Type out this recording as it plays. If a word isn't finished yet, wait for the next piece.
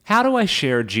How do I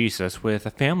share Jesus with a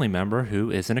family member who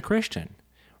isn't a Christian?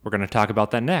 We're going to talk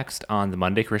about that next on the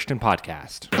Monday Christian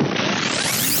Podcast.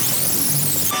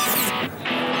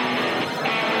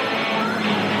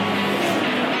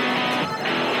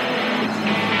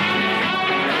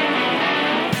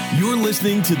 You're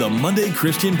listening to the Monday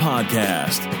Christian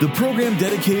Podcast, the program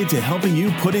dedicated to helping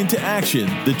you put into action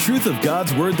the truth of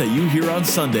God's Word that you hear on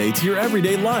Sunday to your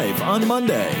everyday life on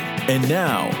Monday. And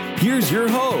now, here's your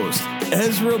host,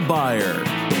 Ezra Beyer.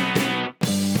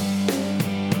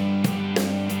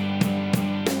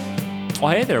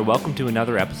 Well, hey there. Welcome to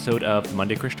another episode of the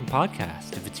Monday Christian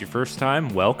Podcast. If it's your first time,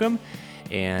 welcome,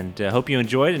 and hope you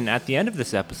enjoyed it. And at the end of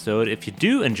this episode, if you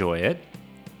do enjoy it,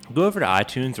 go over to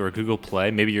iTunes or Google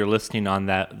Play. Maybe you're listening on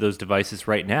those devices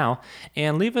right now,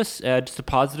 and leave us just a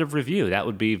positive review. That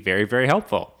would be very, very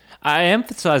helpful. I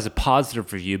emphasize a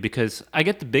positive review because I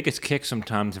get the biggest kick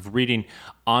sometimes of reading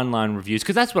online reviews,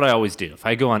 because that's what I always do. If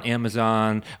I go on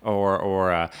Amazon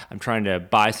or I'm trying to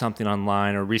buy something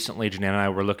online, or recently Jeanette and I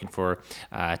were looking for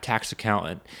a tax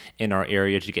accountant in our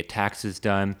area to get taxes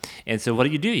done. And so what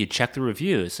do? You check the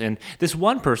reviews. And this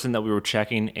one person that we were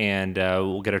checking and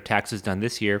we'll get our taxes done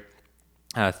this year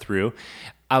through,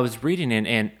 I was reading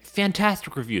and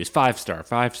fantastic reviews, 5-star,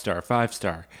 5-star,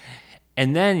 5-star.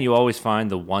 And then you always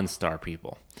find the 1-star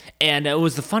people. And it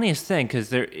was the funniest thing because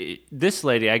this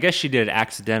lady, I guess she did it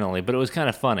accidentally, but it was kind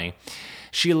of funny.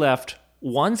 She left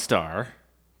 1 star,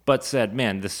 but said,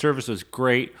 man, the service was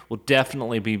great. We'll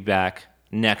definitely be back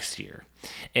next year.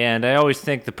 And I always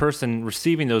think the person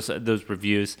receiving those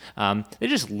reviews, they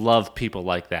just love people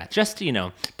like that. Just,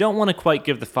 don't want to quite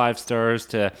give the 5 stars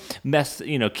to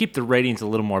keep the ratings a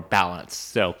little more balanced.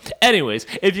 So anyways,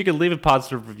 if you could leave a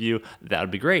positive review, that would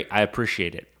be great. I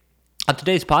appreciate it. On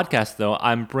today's podcast, though,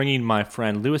 I'm bringing my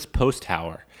friend Louis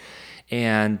Posthauer.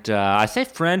 And I say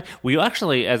friend, we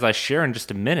actually, as I share in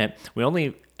just a minute, we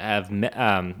only have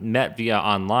met via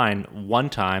online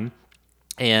one time.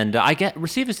 And I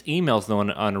receive his emails, though,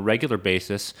 on a regular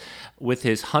basis with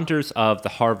his Hunters of the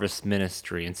Harvest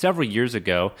ministry. And several years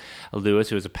ago, Lewis,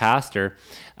 who was a pastor,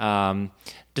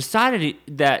 decided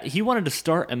that he wanted to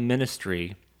start a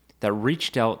ministry that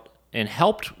reached out and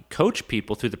helped coach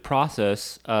people through the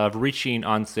process of reaching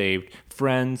unsaved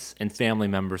friends and family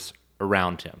members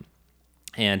around him.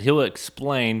 And he'll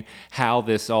explain how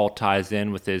this all ties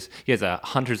in with he has a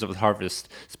Hunters of the Harvest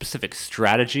specific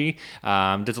strategy.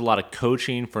 Does a lot of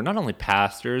coaching for not only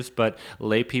pastors, but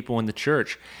lay people in the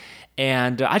church.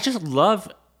 And I just love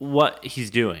what he's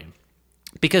doing.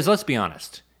 Because let's be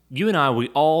honest, you and I, we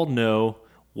all know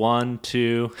 1,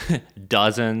 2,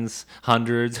 dozens,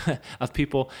 hundreds of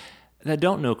people that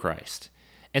don't know Christ.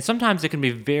 And sometimes it can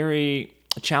be very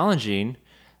challenging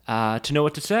to know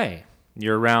what to say.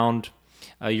 You're around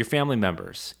your family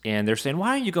members, and they're saying, why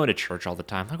are you going to church all the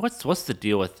time? Like, what's the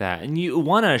deal with that? And you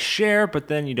want to share, but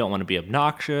then you don't want to be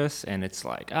obnoxious, and it's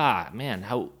like, man,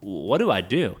 what do I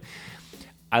do?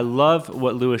 I love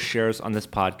what Louis shares on this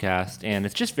podcast, and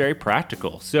it's just very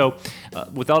practical. So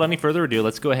without any further ado,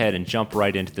 let's go ahead and jump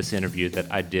right into this interview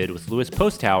that I did with Louis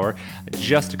Posthauer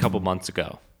just a couple months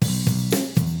ago.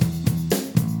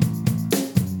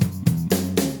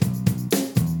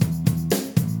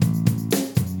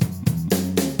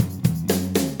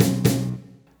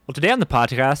 Well, today on the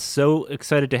podcast, so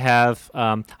excited to have,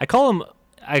 I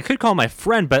could call him my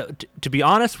friend, but to be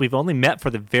honest, we've only met for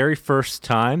the very first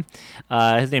time.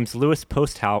 His name's Louis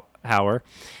Posthauer,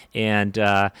 and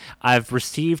I've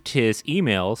received his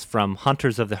emails from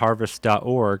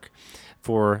huntersoftheharvest.org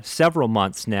for several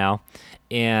months now,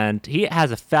 and he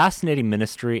has a fascinating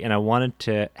ministry, and I wanted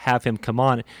to have him come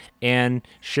on and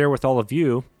share with all of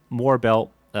you more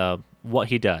about what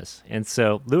he does. And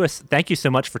so, Louis, thank you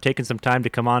so much for taking some time to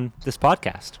come on this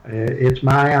podcast. It's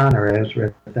my honor,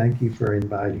 Ezra. Thank you for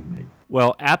inviting me.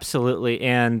 Well, absolutely.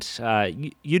 And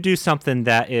you do something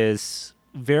that is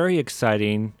very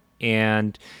exciting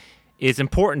and is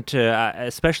important to,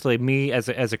 especially me as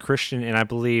a Christian, and I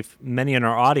believe many in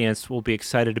our audience will be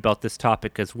excited about this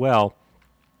topic as well.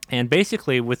 And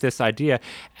basically, with this idea,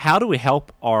 how do we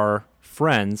help our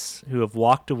friends who have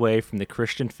walked away from the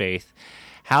Christian faith?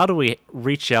 How do we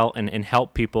reach out and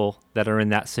help people that are in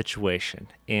that situation?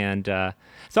 And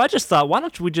so I just thought, why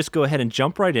don't we just go ahead and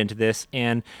jump right into this?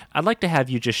 And I'd like to have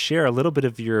you just share a little bit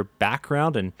of your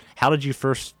background and how did you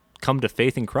first come to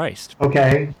faith in Christ?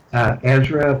 Okay.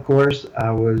 Ezra, of course,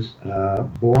 I was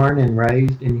born and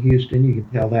raised in Houston. You can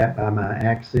tell that by my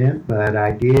accent. But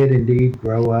I did indeed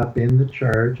grow up in the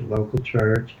church, a local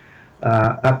church,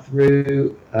 up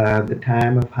through the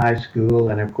time of high school.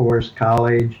 And, of course,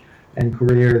 college and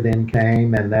career then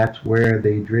came, and that's where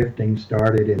the drifting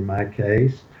started in my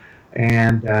case.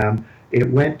 And it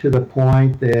went to the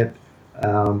point that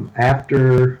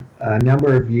after a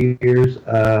number of years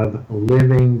of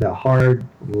living the hard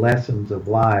lessons of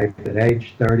life at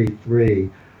age 33,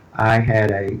 I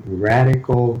had a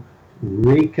radical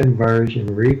reconversion,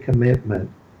 recommitment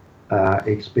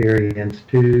experience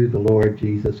to the Lord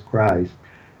Jesus Christ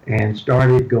and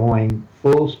started going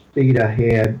full speed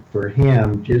ahead for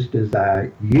Him just as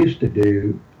I used to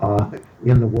do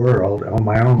in the world on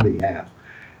my own behalf.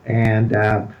 And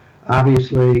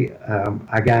obviously,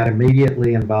 I got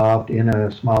immediately involved in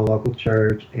a small local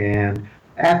church. And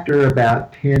after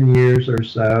about 10 years or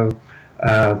so,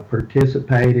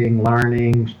 participating,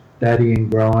 learning, studying,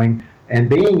 growing, and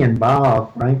being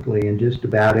involved, frankly, in just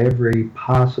about every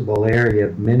possible area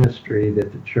of ministry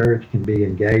that the church can be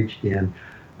engaged in.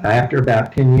 After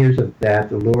about 10 years of that,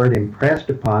 the Lord impressed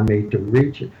upon me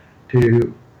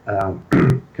to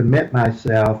commit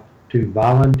myself to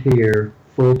volunteer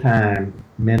full-time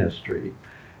ministry.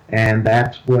 And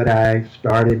that's what I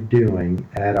started doing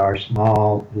at our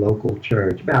small local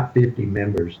church, about 50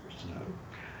 members or so.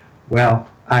 Well,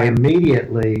 I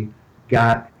immediately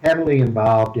got heavily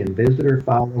involved in visitor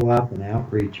follow-up and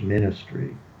outreach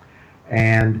ministry.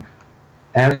 And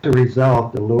as a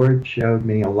result, the Lord showed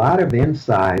me a lot of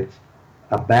insights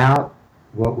about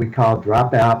what we call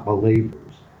dropout believers.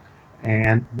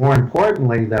 And more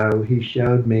importantly, though, he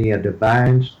showed me a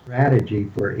divine strategy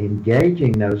for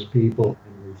engaging those people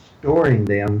and restoring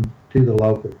them to the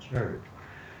local church.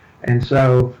 And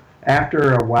so,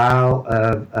 after a while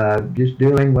of just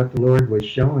doing what the Lord was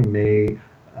showing me,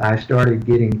 I started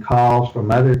getting calls from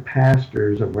other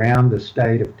pastors around the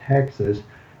state of Texas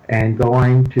and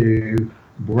going to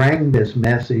bring this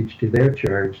message to their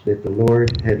church that the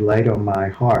Lord had laid on my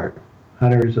heart,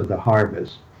 hunters of the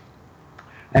harvest.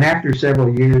 And after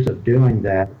several years of doing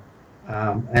that,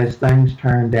 as things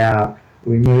turned out,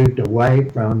 we moved away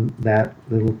from that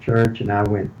little church and I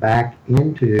went back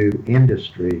into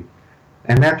industry.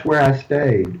 And that's where I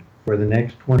stayed for the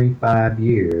next 25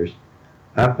 years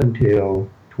up until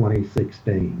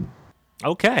 2016.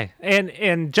 Okay.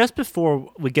 And just before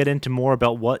we get into more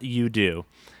about what you do,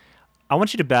 I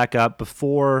want you to back up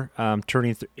before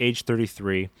turning age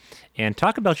 33 and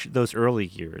talk about those early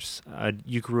years.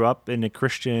 You grew up in a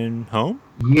Christian home?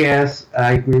 Yes,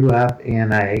 I grew up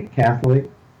in a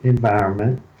Catholic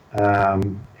environment,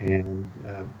 and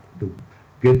the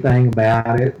good thing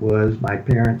about it was my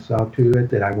parents saw to it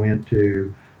that I went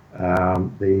to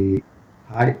the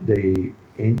high, the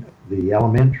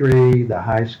elementary, the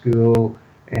high school,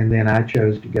 and then I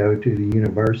chose to go to the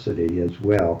university as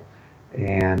well.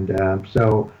 And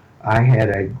so I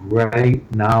had a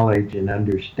great knowledge and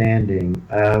understanding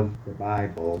of the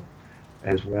Bible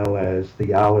as well as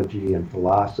theology and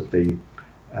philosophy.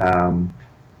 Um,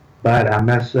 but I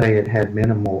must say it had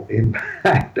minimal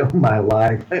impact on my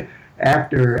life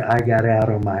after I got out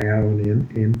on my own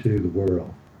into the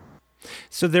world.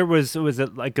 So was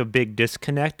it like a big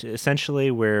disconnect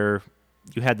essentially where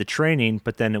you had the training,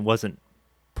 but then it wasn't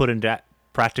put into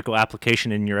practical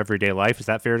application in your everyday life? Is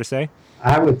that fair to say?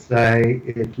 I would say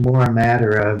it's more a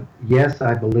matter of yes,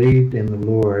 I believed in the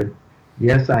Lord.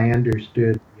 Yes, I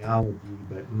understood theology,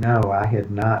 but no, I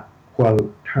had not,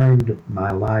 quote, turned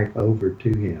my life over to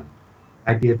Him.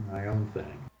 I did my own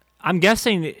thing. I'm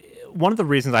guessing one of the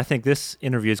reasons I think this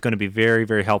interview is going to be very,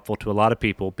 very helpful to a lot of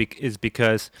people is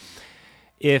because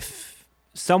if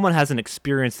someone hasn't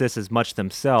experienced this as much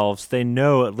themselves, they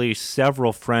know at least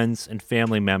several friends and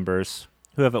family members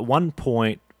who have at one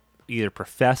point either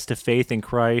professed a faith in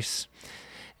Christ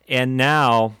and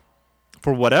now,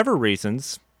 for whatever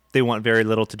reasons, they want very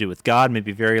little to do with God,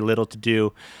 maybe very little to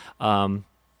do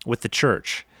with the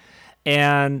church.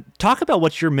 And talk about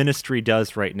what your ministry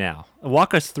does right now.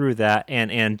 Walk us through that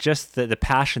and just the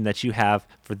passion that you have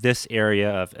for this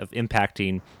area of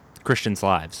impacting Christians'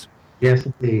 lives. Yes,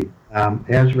 indeed.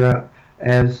 Ezra,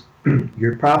 as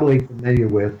you're probably familiar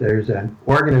with, there's an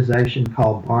organization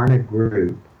called Barna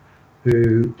Group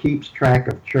who keeps track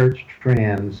of church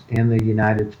trends in the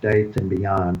United States and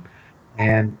beyond.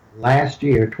 And last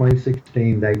year,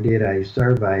 2016, they did a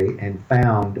survey and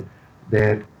found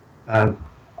that of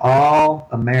all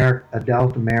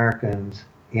adult Americans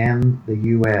in the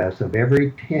U.S., of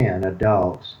every 10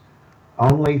 adults,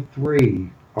 only 3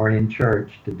 are in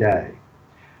church today.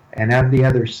 And of the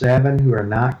other 7 who are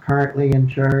not currently in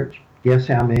church, guess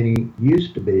how many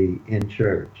used to be in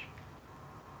church?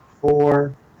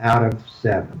 4 out of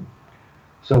 7.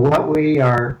 So what we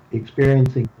are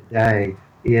experiencing today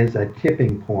is a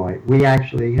tipping point. We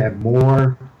actually have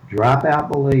more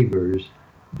dropout believers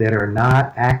that are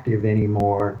not active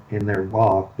anymore in their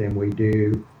walk than we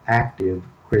do active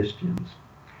Christians.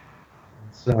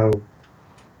 So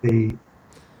the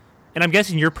And I'm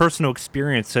guessing your personal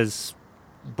experience has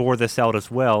bore this out as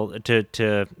well.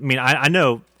 I mean, I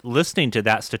know listening to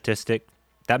that statistic,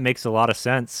 that makes a lot of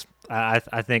sense. I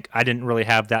think I didn't really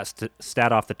have that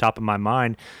stat off the top of my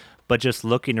mind, but just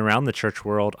looking around the church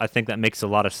world, I think that makes a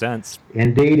lot of sense.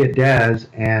 Indeed, it does.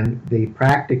 And the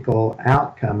practical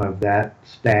outcome of that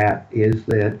stat is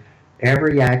that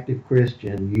every active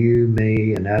Christian, you,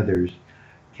 me, and others,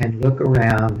 can look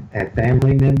around at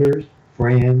family members,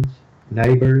 friends,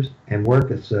 neighbors, and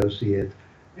work associates,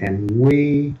 and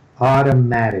we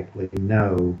automatically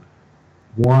know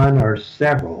one or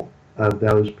several of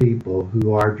those people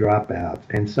who are dropouts,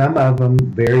 and some of them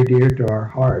very dear to our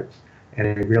hearts, and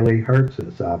it really hurts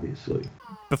us, obviously.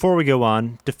 Before we go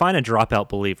on, define a dropout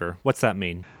believer. What's that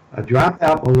mean? A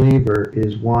dropout believer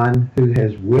is one who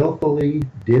has willfully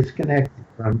disconnected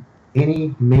from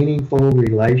any meaningful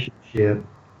relationship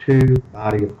to the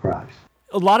body of Christ.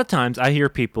 A lot of times I hear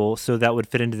people, so that would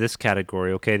fit into this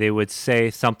category, okay, they would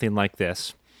say something like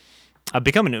this.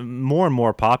 Becoming more and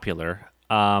more popular.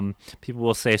 People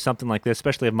will say something like this,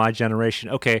 especially of my generation.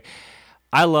 Okay,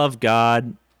 I love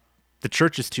God. The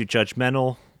church is too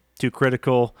judgmental, too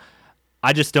critical.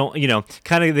 I just don't,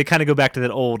 they kind of go back to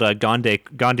that old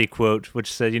Gandhi quote,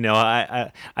 which said,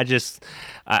 I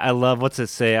love, what's it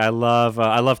say? I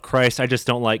love Christ. I just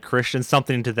don't like Christians.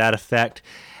 Something to that effect.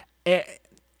 Eh,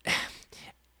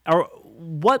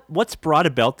 what's brought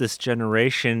about this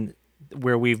generation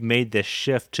where we've made this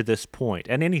shift to this point?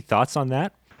 And any thoughts on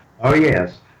that? Oh,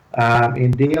 yes. In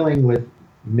dealing with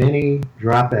many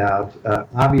dropouts,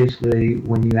 obviously,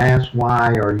 when you ask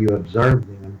why or you observe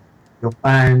them, you'll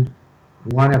find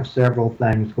one of several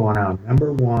things going on.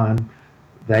 Number one,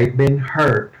 they've been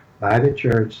hurt by the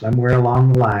church somewhere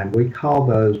along the line. We call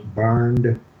those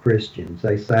burned Christians.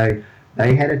 They say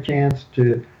they had a chance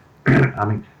to, I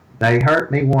mean, they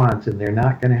hurt me once and they're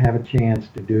not going to have a chance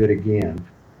to do it again.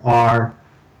 Or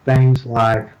things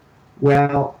like,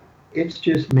 well, it's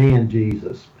just me and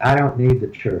Jesus. I don't need the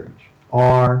church.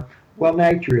 Or, well,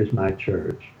 nature is my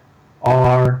church.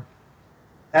 Or,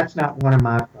 that's not one of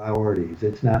my priorities.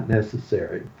 It's not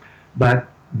necessary. But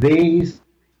these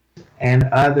and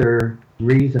other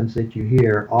reasons that you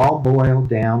hear all boil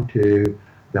down to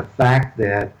the fact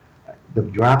that the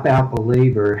dropout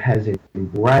believer has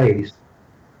embraced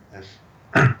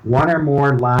one or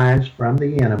more lies from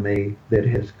the enemy that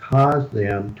has caused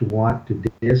them to want to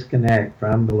disconnect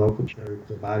from the local church,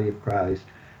 the body of Christ,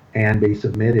 and be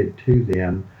submitted to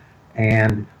them.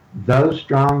 And those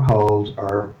strongholds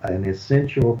are an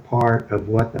essential part of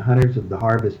what the Hunters of the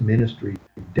Harvest ministry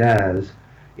does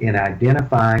in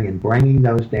identifying and bringing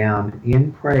those down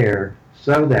in prayer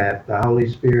so that the Holy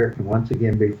Spirit can once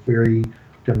again be free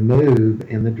to move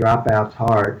in the dropout's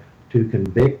heart to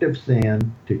convict of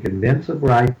sin, to convince of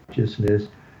righteousness,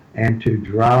 and to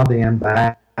draw them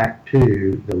back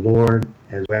to the Lord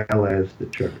as well as the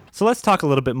church. So let's talk a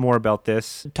little bit more about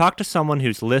this. Talk to someone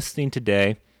who's listening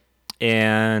today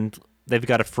and they've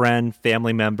got a friend,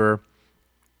 family member.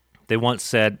 They once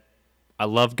said, I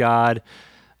love God.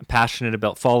 I'm passionate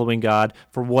about following God.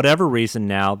 For whatever reason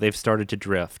now, they've started to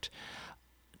drift.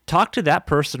 Talk to that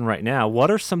person right now.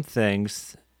 What are some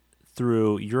things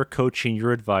through your coaching,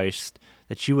 your advice,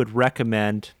 that you would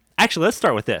recommend? Actually, let's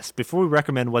start with this. Before we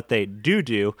recommend what they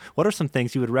do, what are some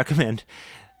things you would recommend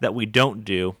that we don't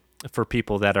do for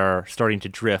people that are starting to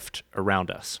drift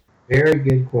around us? Very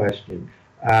good question.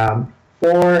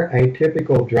 For a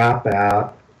typical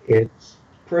dropout, it's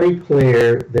pretty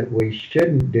clear that we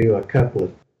shouldn't do a couple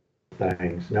of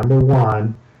things. Number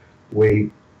one,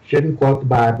 we shouldn't quote the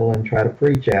Bible and try to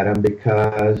preach at them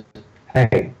because,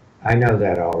 hey, I know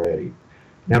that already.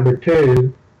 Number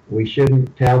two, we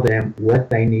shouldn't tell them what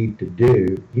they need to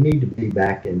do. You need to be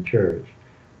back in church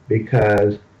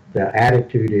because the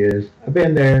attitude is, I've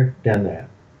been there, done that.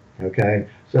 Okay?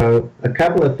 So a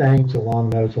couple of things along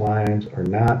those lines are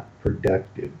not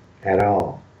productive at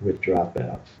all with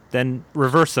dropouts. Then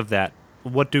reverse of that,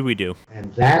 what do we do?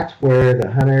 And that's where the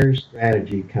hunter's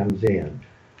strategy comes in.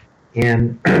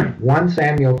 In 1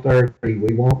 Samuel 30,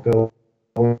 we won't go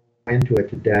into it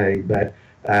today, but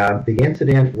the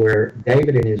incident where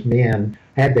David and his men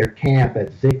had their camp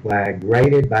at Ziklag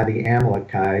raided by the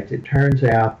Amalekites, it turns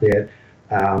out that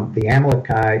the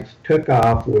Amalekites took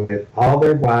off with all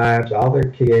their wives, all their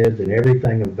kids, and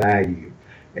everything of value.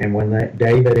 And when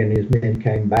David and his men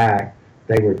came back,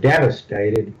 they were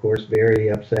devastated, of course, very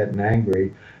upset and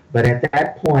angry. But at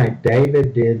that point,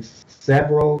 David did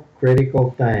several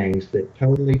critical things that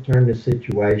totally turned the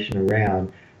situation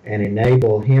around and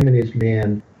enabled him and his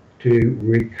men to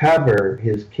recover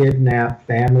his kidnapped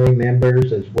family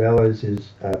members as well as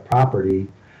his property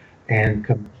and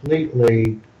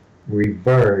completely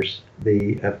reverse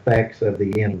the effects of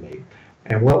the enemy.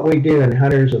 And what we do in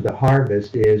Hunters of the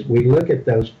Harvest is we look at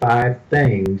those 5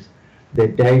 things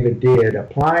that David did,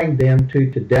 applying them to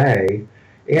today,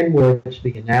 in which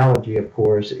the analogy, of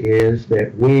course, is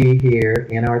that we here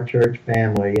in our church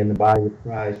family, in the body of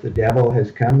Christ, the devil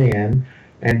has come in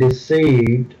and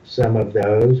deceived some of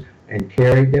those and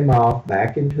carried them off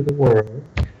back into the world.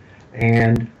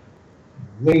 And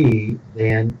we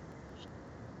then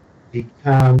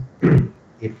become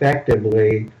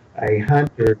effectively a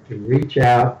hunter to reach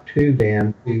out to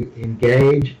them, to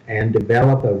engage and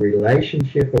develop a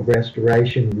relationship of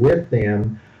restoration with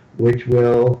them, which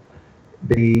will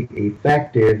be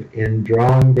effective in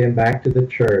drawing them back to the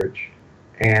church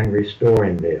and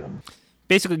restoring them.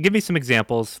 Basically, give me some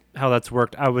examples how that's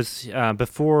worked. I was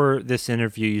before this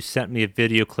interview, you sent me a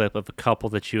video clip of a couple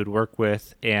that you would work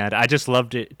with, and I just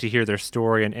loved it to hear their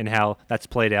story and how that's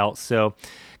played out. So,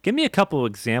 give me a couple of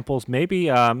examples. Maybe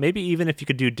even if you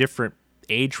could do different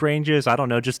age ranges. I don't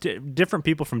know, just different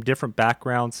people from different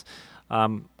backgrounds.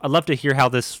 I'd love to hear how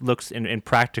this looks in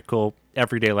practical,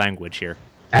 everyday language here.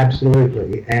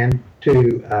 Absolutely. And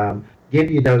to give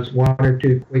you those 1 or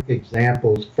 2 quick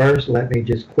examples, first let me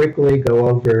just quickly go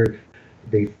over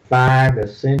the 5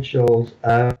 essentials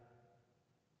of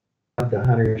the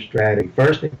hunter strategy.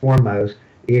 First and foremost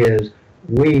is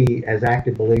we as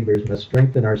active believers must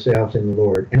strengthen ourselves in the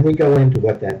Lord. And we go into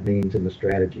what that means in the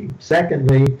strategy.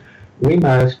 Secondly, we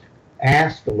must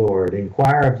ask the Lord,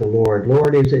 inquire of the Lord,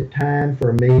 Lord, is it time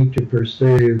for me to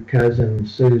pursue cousin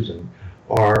Susan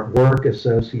or work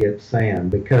associate Sam?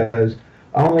 Because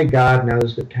only God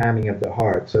knows the timing of the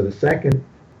heart. So the second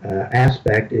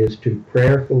aspect is to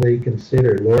prayerfully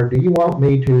consider, Lord, do you want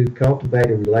me to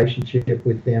cultivate a relationship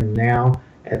with them now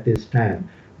at this time?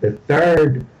 The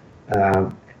third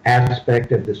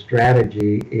aspect of the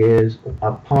strategy is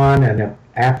upon an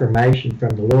affirmation from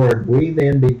the Lord, we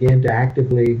then begin to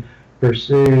actively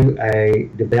pursue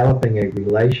developing a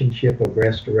relationship of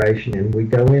restoration, and we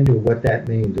go into what that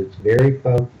means. It's very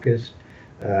focused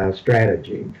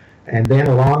strategy. And then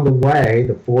along the way,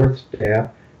 the fourth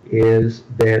step is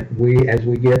that as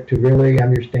we get to really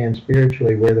understand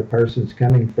spiritually where the person's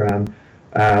coming from,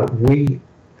 we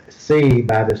see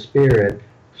by the Spirit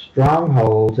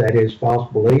strongholds, that is,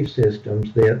 false belief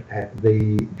systems that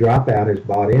the dropout is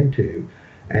bought into.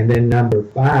 And then number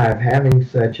 5, having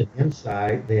such an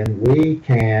insight, then we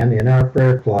can, in our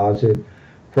prayer closet,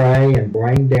 pray and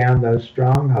bring down those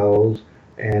strongholds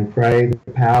and pray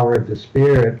the power of the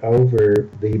Spirit over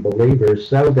the believer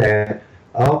so that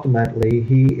ultimately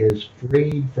he is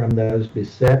freed from those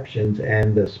deceptions,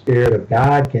 and the Spirit of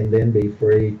God can then be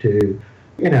free to,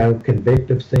 convict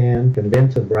of sin,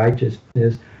 convince of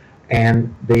righteousness,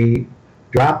 and the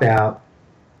dropout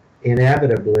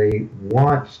inevitably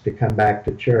wants to come back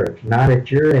to church, not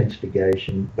at your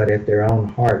instigation, but at their own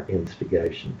heart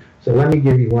instigation. So let me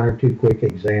give you 1 or 2 quick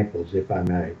examples, if I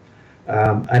may.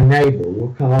 A neighbor,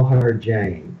 we'll call her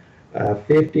Jane, a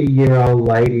 50-year-old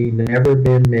lady, never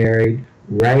been married,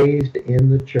 raised in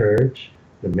the church,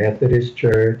 the Methodist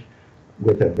church,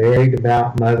 with a very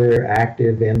devout mother,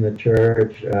 active in the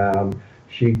church.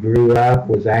 She grew up,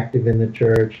 was active in the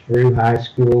church through high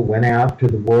school, went out to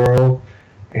the world,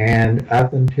 and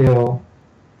up until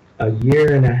a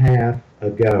year and a half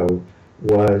ago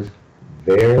was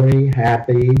very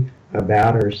happy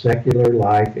about her secular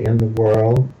life in the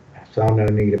world, saw no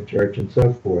need of church and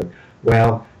so forth.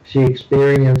 Well, she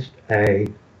experienced a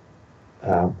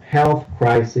health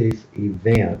crisis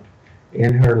event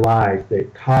in her life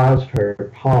that caused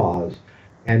her pause.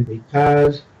 And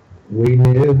because we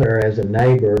knew her as a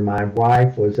neighbor, my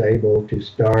wife was able to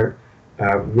start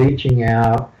reaching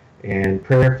out and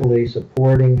prayerfully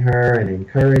supporting her and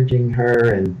encouraging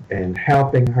her and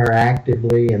helping her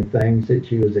actively in things that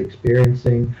she was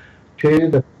experiencing, to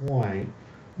the point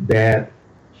that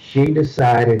she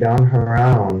decided on her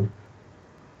own,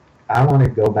 I want to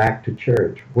go back to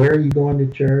church. Where are you going to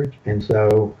church? And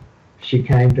so she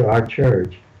came to our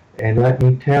church. And let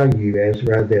me tell you,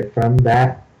 Ezra, that from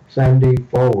that Sunday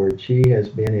forward, she has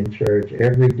been in church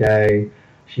every day.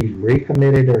 She's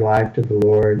recommitted her life to the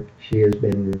Lord. She has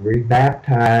been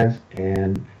rebaptized,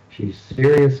 and she's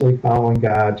seriously following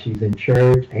God. She's in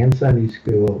church and Sunday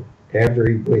school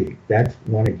every week. That's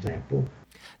one example.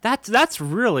 That's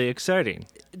really exciting.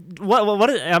 What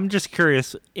I'm just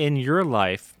curious, in your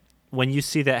life, when you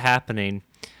see that happening,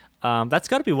 that's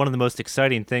got to be one of the most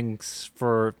exciting things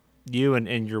for you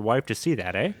and your wife to see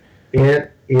that, eh?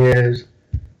 It is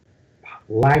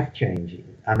life-changing.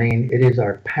 I mean, it is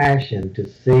our passion to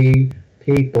see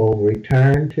people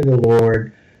return to the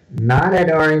Lord, not at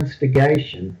our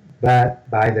instigation, but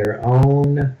by their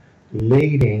own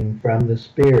leading from the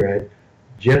Spirit,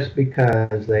 just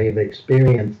because they've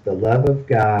experienced the love of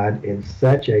God in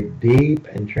such a deep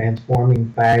and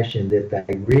transforming fashion that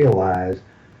they realize,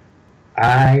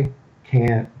 I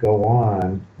can't go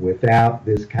on without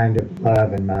this kind of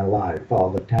love in my life all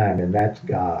the time, and that's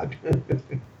God.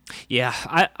 Yeah,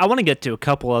 I want to get to a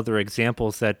couple other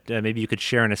examples that maybe you could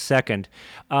share in a second.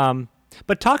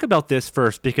 But talk about this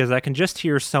first, because I can just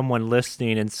hear someone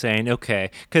listening and saying, okay,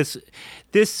 because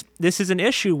this is an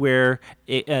issue where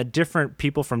different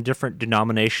people from different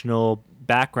denominational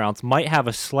backgrounds might have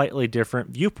a slightly different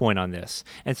viewpoint on this.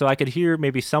 And so I could hear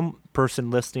maybe some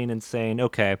person listening and saying,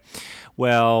 okay,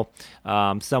 well,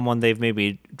 someone they've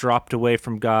maybe dropped away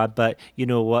from God, but you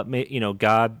know what,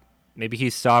 God, maybe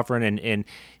he's sovereign and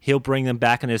he'll bring them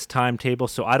back in his timetable,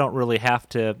 so I don't really have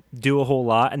to do a whole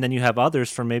lot. And then you have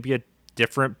others from maybe a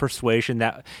different persuasion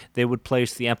that they would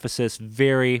place the emphasis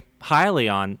very highly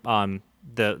on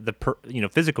the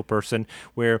physical person,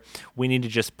 where we need to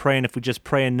just pray, and if we just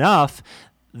pray enough,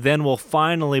 then we'll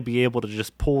finally be able to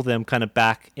just pull them kind of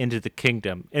back into the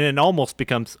kingdom. And it almost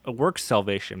becomes a works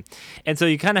salvation. And so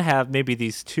you kind of have maybe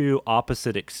these two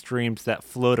opposite extremes that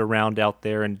float around out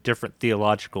there in different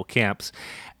theological camps.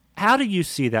 How do you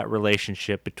see that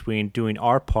relationship between doing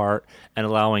our part and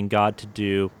allowing God to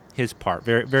do his part,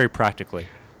 very, very practically?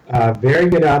 Very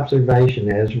good observation,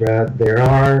 Ezra. There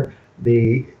are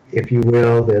if you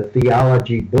will, the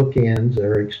theology bookends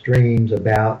or extremes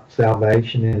about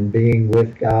salvation and being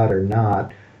with God or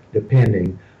not,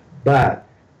 depending. But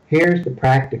here's the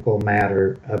practical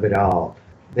matter of it all.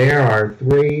 There are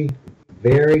three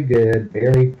very good,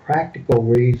 very practical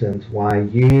reasons why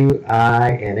you,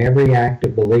 I, and every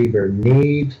active believer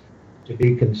needs to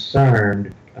be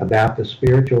concerned about the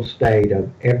spiritual state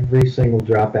of every single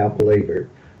dropout believer.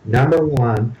 Number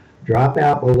one,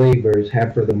 dropout believers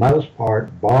have for the most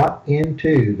part bought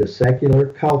into the secular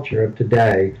culture of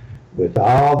today with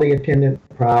all the attendant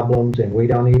problems, and we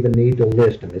don't even need to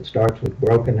list them. It starts with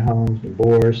broken homes,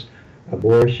 divorce,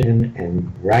 abortion,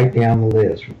 and right down the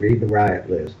list. Read the riot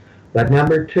list. But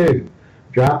number two,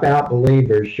 dropout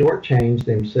believers shortchange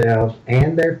themselves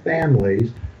and their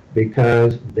families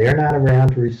because they're not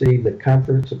around to receive the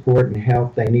comfort, support, and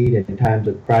help they need in times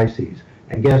of crises.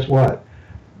 And guess what?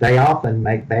 They often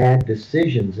make bad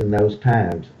decisions in those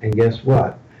times. And guess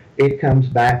what? It comes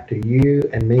back to you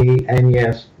and me and,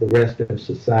 yes, the rest of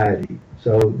society.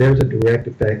 So there's a direct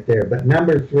effect there. But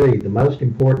number three, the most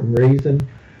important reason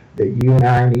that you and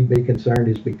I need to be concerned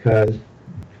is because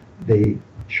the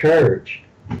church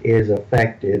is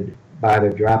affected by the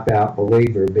dropout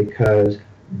believer, because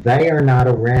they are not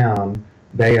around.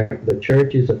 The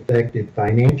church is affected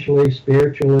financially,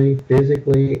 spiritually,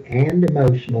 physically, and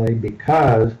emotionally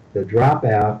because the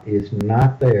dropout is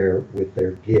not there with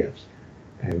their gifts.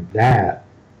 And that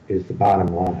is the bottom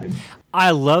line.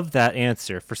 I love that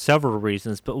answer for several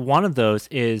reasons, but one of those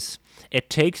is it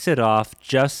takes it off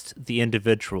just the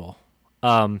individual.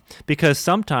 Because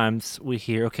sometimes we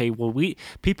hear, okay, well,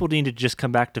 people need to just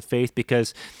come back to faith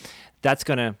because that's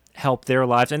going to help their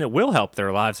lives, and it will help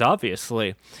their lives,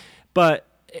 obviously. But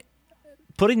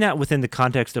putting that within the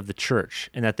context of the church,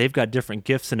 and that they've got different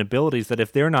gifts and abilities that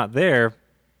if they're not there,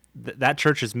 that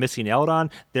church is missing out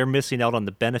on. They're missing out on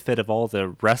the benefit of all the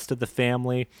rest of the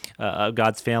family,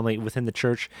 God's family within the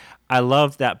church. I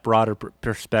love that broader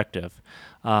perspective.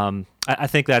 I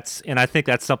think that's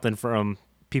something from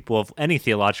people of any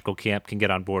theological camp can get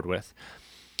on board with.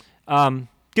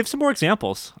 Give some more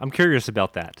examples. I'm curious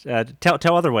about that.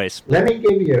 Tell other ways. Let me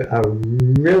give you a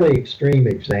really extreme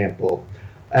example.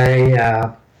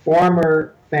 A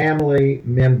former family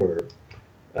member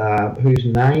who's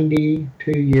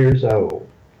 92 years old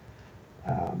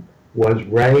was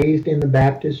raised in the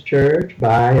Baptist church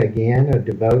by, again, a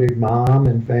devoted mom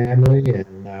and family,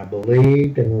 and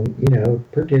believed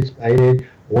and, participated,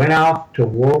 went off to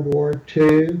World War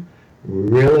II,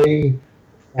 really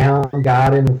found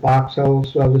God in the foxhole,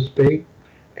 so to speak.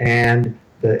 And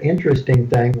the interesting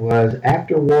thing was,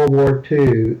 after World War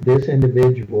II, this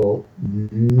individual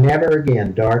never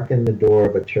again darkened the door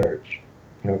of a church.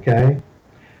 Okay?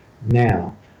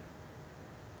 Now,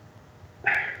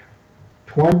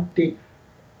 70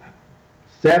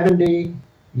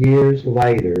 years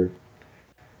later,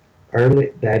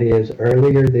 earlier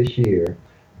this year,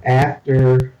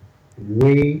 after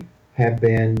we have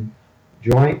been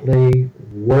jointly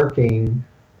working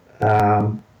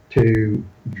to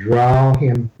draw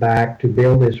him back, to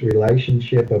build this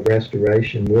relationship of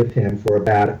restoration with him for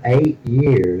about 8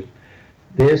 years,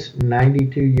 this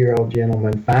 92-year-old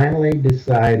gentleman finally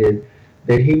decided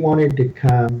that he wanted to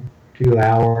come to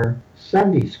our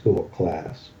Sunday school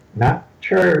class. Not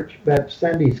church, but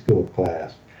Sunday school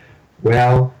class.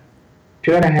 Well,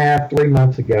 2.5, 3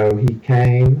 months ago, he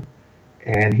came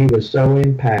and he was so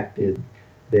impacted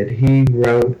that he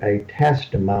wrote a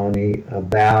testimony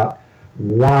about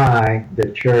why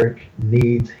the church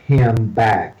needs him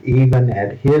back, even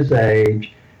at his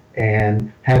age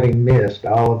and having missed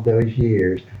all of those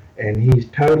years. And he's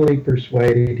totally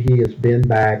persuaded. He has been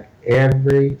back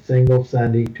every single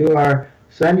Sunday to our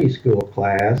Sunday school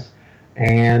class,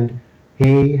 and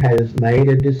he has made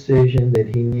a decision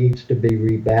that he needs to be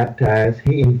rebaptized.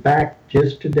 He, in fact,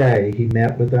 just today, he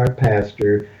met with our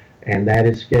pastor, and that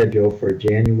is scheduled for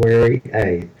January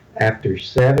 8th. After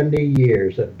 70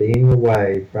 years of being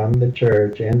away from the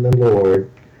church and the Lord,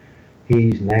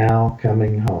 he's now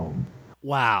coming home.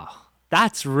 Wow,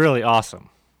 that's really awesome.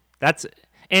 That's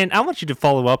and I want you to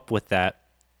follow up with that.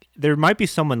 There might be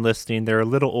someone listening. They're a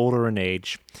little older in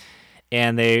age,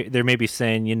 and they may be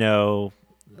saying,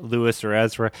 Lewis or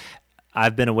Ezra,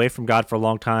 I've been away from God for a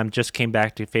long time. Just came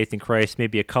back to faith in Christ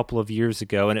maybe a couple of years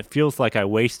ago, and it feels like I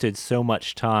wasted so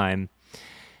much time.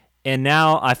 And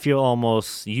now I feel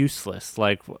almost useless.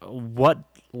 Like, what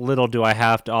little do I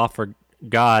have to offer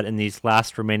God in these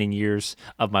last remaining years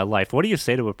of my life? What do you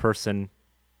say to a person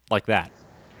like that?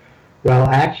 Well,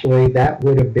 actually, that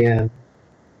would have been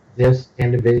this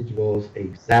individual's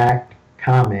exact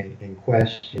comment in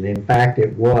question. In fact,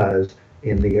 it was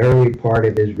in the early part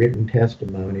of his written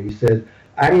testimony. He says,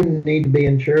 I didn't need to be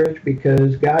in church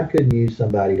because God couldn't use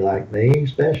somebody like me,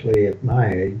 especially at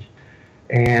my age.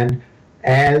 And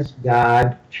as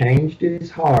God changed his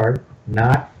heart,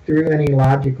 not through any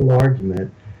logical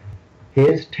argument,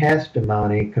 his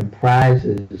testimony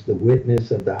comprises the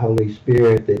witness of the Holy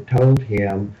Spirit that told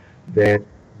him that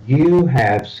you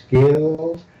have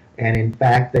skills, and in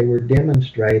fact, they were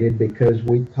demonstrated because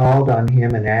we called on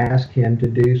him and asked him to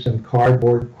do some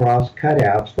cardboard cross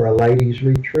cutouts for a ladies'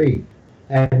 retreat.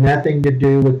 It had nothing to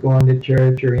do with going to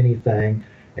church or anything,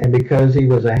 and because he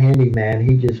was a handyman,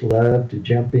 he just loved to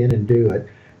jump in and do it.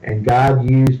 And God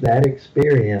used that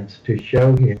experience to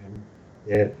show him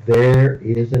that there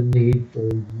is a need for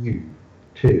you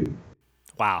too.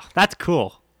 Wow, that's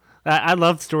cool. I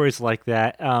love stories like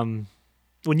that.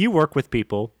 When you work with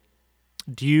people,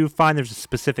 do you find there's a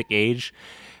specific age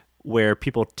where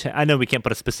people? I know we can't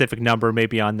put a specific number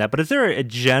maybe on that, but is there a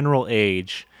general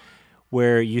age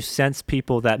where you sense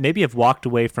people that maybe have walked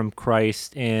away from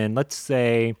Christ in, let's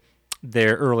say,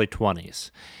 their early 20s?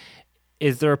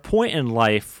 Is there a point in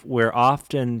life where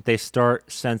often they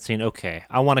start sensing, okay,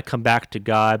 I want to come back to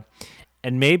God,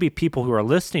 and maybe people who are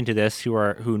listening to this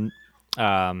who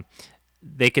um,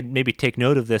 they could maybe take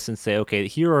note of this and say, okay,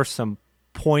 here are some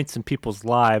points in people's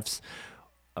lives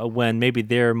when maybe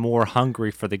they're more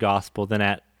hungry for the gospel than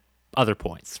at other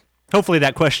points. Hopefully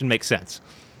that question makes sense.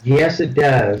 Yes, it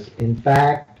does. In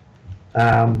fact,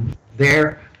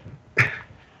 there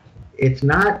it's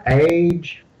not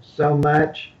age so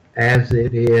much as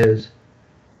it is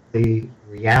the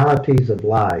realities of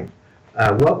life.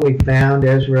 What we found,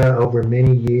 Ezra, over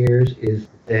many years is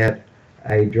that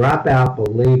a dropout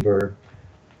believer,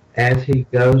 as he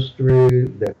goes through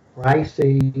the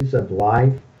crises of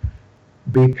life,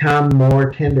 become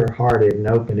more tender-hearted and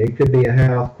open. It could be a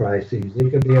health crisis, it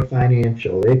could be a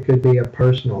financial, it could be a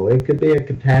personal, it could be a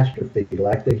catastrophe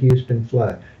like the Houston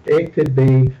flood. It could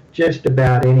be just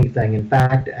about anything. In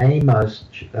fact, Amos,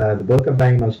 the book of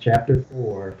Amos, chapter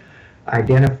 4,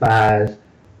 identifies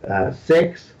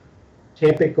 6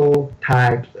 typical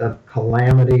types of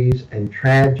calamities and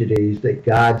tragedies that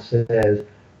God says,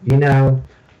 you know,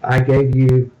 I gave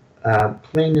you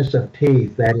cleanness of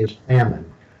teeth, that is famine,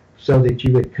 so that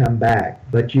you would come back,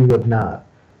 but you would not.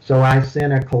 So I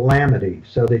sent a calamity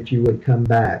so that you would come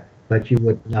back, but you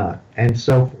would not, and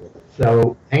so forth.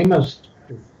 So Amos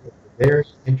chapter 4, very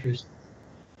interesting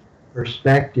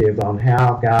perspective on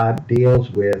how God deals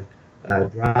with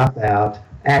dropouts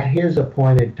at his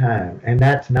appointed time. And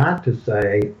that's not to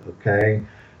say, okay,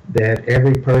 that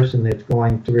every person that's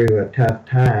going through a tough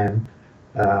time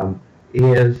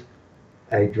is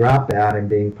a dropout and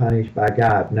being punished by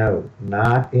God. No,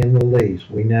 not in the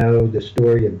least. We know the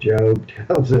story of Job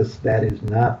tells us that is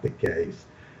not the case.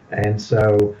 And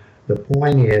so the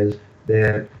point is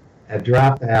that a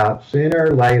dropout, sooner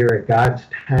or later at God's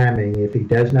timing, if he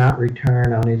does not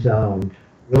return on his own,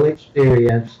 will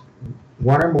experience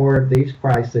one or more of these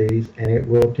crises, and it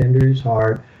will tender his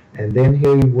heart, and then he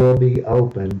will be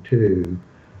open to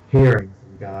hearing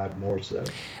from God more so.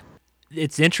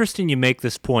 It's interesting you make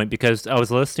this point because I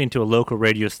was listening to a local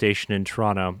radio station in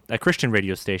Toronto, a Christian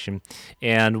radio station,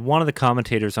 and one of the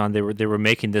commentators on they were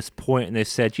making this point, and they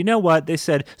said, you know what? They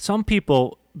said some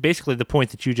people, basically the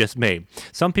point that you just made,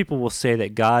 some people will say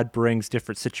that God brings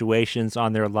different situations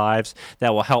on their lives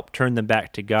that will help turn them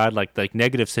back to God, like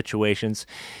negative situations.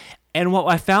 And what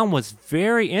I found was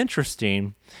very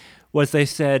interesting was they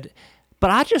said,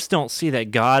 but I just don't see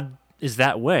that God is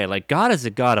that way. Like, God is a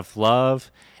God of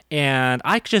love, and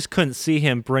I just couldn't see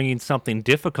him bringing something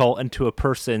difficult into a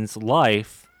person's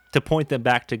life to point them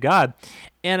back to God.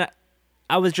 And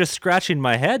I was just scratching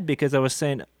my head because I was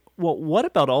saying, well, what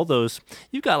about all those?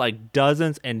 You've got like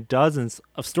dozens and dozens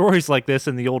of stories like this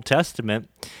in the Old Testament.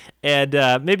 And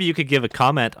maybe you could give a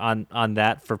comment on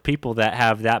that for people that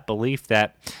have that belief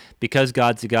that because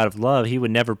God's a God of love, he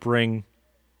would never bring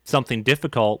something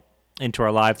difficult into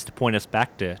our lives to point us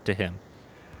back to him.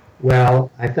 Well,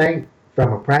 I think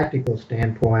from a practical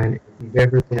standpoint, if you've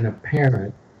ever been a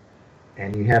parent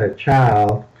and you had a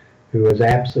child who was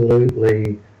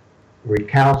absolutely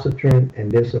recalcitrant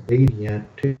and disobedient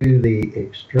to the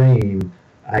extreme,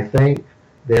 I think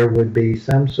there would be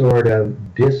some sort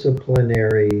of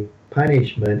disciplinary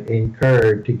punishment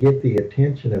incurred to get the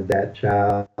attention of that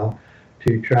child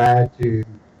to try to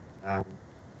um,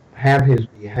 have his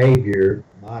behavior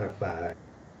modified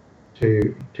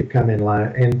to come in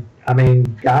line. And I mean,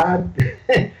 God,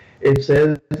 it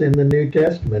says in the New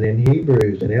Testament, in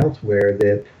Hebrews and elsewhere,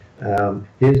 that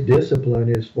his discipline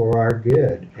is for our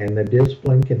good, and the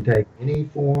discipline can take any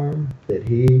form that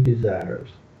he desires.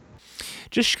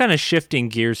 Just kind of shifting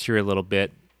gears here a little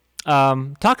bit.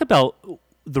 Talk about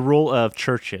the role of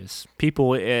churches,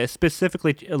 people,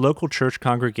 specifically local church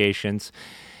congregations.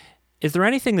 Is there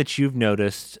anything that you've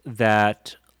noticed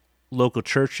that local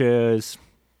churches,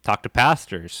 talk to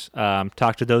pastors,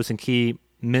 talk to those in key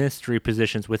ministry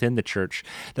positions within the church,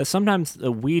 that sometimes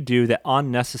we do that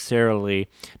unnecessarily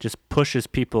just pushes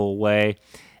people away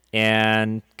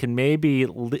and can maybe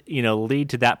lead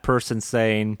to that person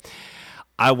saying,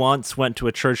 I once went to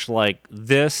a church like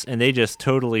this and they just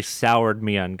totally soured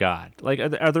me on God. Like,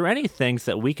 are there any things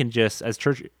that we can just, as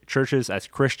churches, as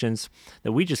Christians,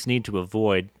 that we just need to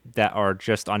avoid that are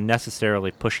just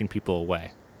unnecessarily pushing people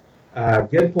away?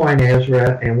 Good point,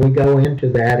 Ezra. And we go into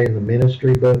that in the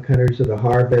ministry book, Hunters of the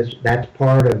Harvest. That's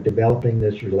part of developing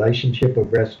this relationship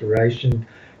of restoration.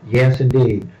 Yes,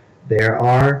 indeed. There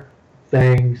are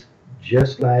things,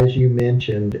 just as you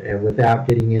mentioned, and without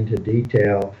getting into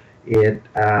detail, it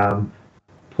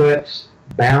puts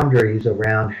boundaries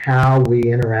around how we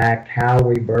interact, how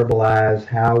we verbalize,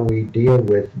 how we deal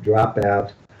with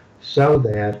dropouts, so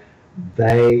that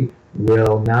they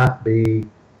will not be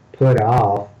put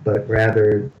off, but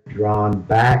rather drawn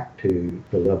back to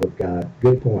the love of God.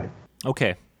 Good point.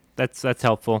 Okay, that's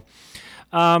helpful.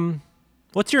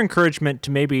 What's your encouragement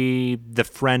to maybe the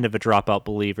friend of a dropout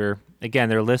believer? Again,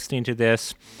 they're listening to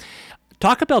this.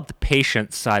 Talk about the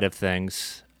patient side of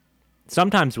things.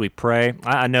 Sometimes we pray.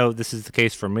 I know this is the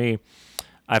case for me.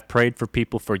 I've prayed for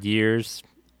people for years,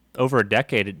 over a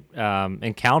decade,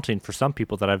 and counting for some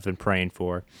people that I've been praying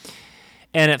for.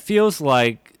 And it feels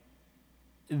like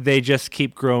they just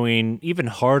keep growing even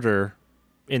harder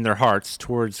in their hearts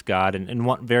towards God and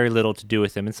want very little to do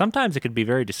with him. And sometimes it could be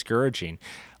very discouraging.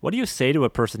 What do you say to a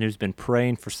person who's been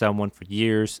praying for someone for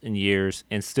years and years,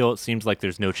 and still it seems like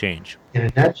there's no change? In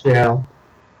a nutshell,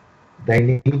 they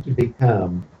need to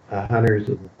become hunters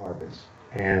of the harvest.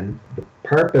 And the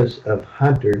purpose of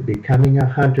becoming a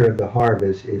hunter of the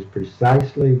harvest is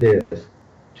precisely this,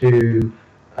 to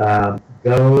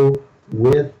go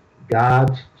with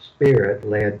God's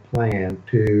Spirit-led plan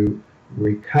to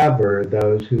recover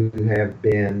those who have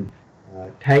been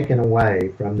taken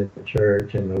away from the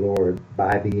church and the Lord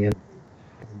by the enemy.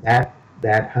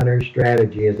 That hunter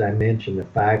strategy, as I mentioned, the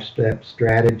 5-step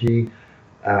strategy,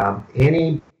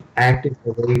 any active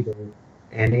believer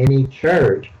and any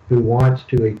church who wants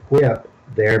to equip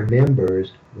their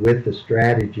members with the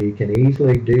strategy can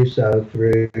easily do so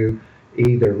through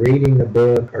either reading the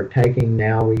book or taking,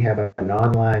 now we have an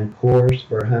online course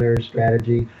for hunter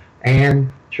strategy,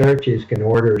 and churches can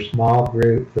order small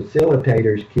group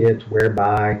facilitators kits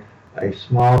whereby a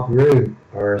small group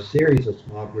or a series of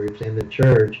small groups in the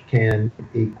church can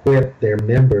equip their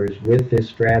members with this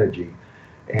strategy.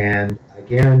 And I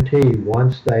guarantee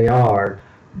once they are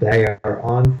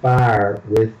on fire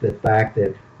with the fact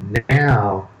that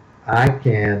now I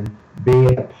can be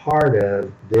a part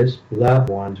of this loved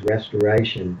one's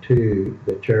restoration to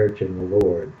the church and the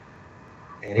Lord.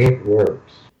 And it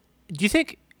works. Do you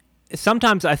think,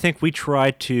 sometimes I think we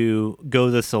try to go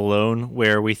this alone,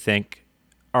 where we think,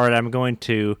 all right, I'm going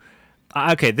to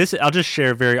Okay, this I'll just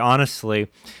share very honestly.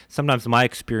 Sometimes my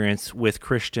experience with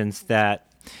Christians that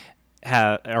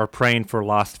are praying for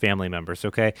lost family members,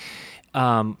 okay,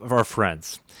 or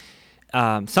friends.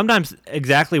 Sometimes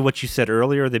exactly what you said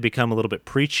earlier, they become a little bit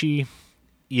preachy.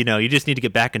 You know, you just need to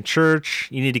get back in church.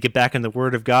 You need to get back in the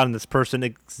Word of God. And this person,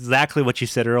 exactly what you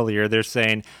said earlier, they're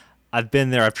saying, I've been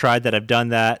there, I've tried that, I've done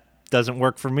that, doesn't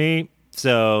work for me.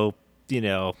 So, you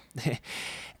know,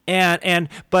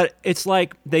 but it's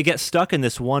like they get stuck in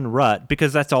this one rut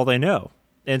because that's all they know.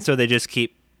 And so they just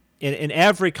keep, in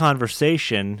every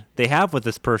conversation they have with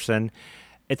this person,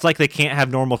 it's like they can't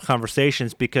have normal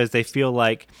conversations because they feel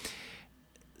like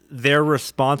they're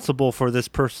responsible for this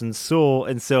person's soul.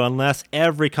 And so unless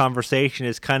every conversation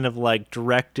is kind of like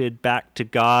directed back to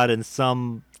God in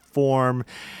some form,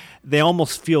 they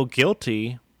almost feel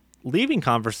guilty leaving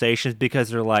conversations because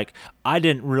they're like, I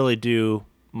didn't really do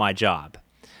my job.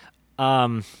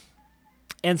 And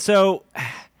so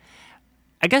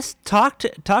I guess talk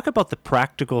about the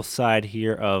practical side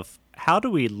here of how do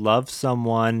we love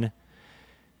someone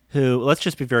who, let's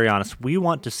just be very honest, we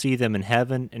want to see them in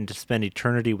heaven and to spend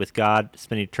eternity with God,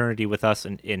 spend eternity with us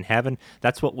in heaven.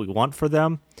 That's what we want for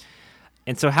them.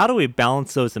 And so how do we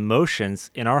balance those emotions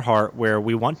in our heart where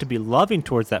we want to be loving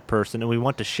towards that person and we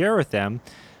want to share with them,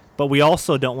 but we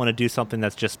also don't want to do something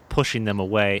that's just pushing them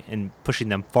away and pushing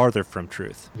them farther from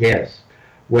truth? Yes.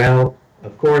 Well,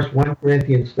 of course, 1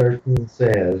 Corinthians 13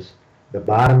 says, the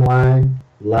bottom line,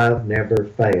 love never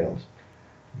fails.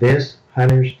 This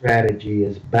hunter strategy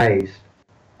is based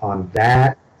on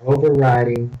that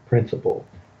overriding principle,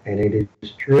 and it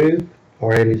is truth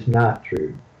or it is not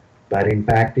true. But in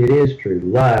fact, it is true.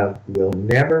 Love will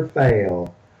never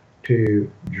fail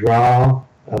to draw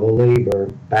a believer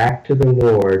back to the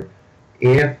Lord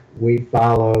if we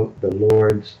follow the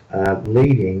Lord's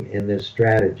leading in this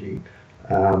strategy.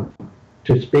 Um,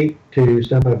 to speak to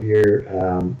some of your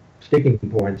sticking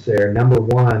points there, number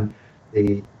one,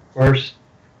 the first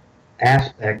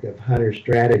aspect of hunter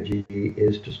strategy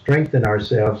is to strengthen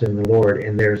ourselves in the Lord.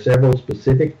 And there are several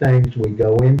specific things we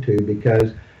go into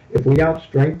because if we don't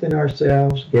strengthen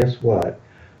ourselves, guess what?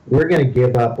 We're going to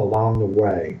give up along the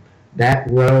way. That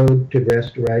road to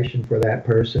restoration for that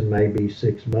person may be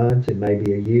 6 months, it may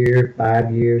be a year,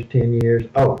 5 years, 10 years.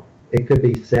 Oh, it could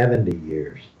be 70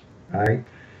 years, right?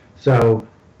 So,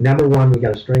 number one, we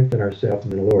got to strengthen ourselves in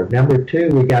the Lord. Number two,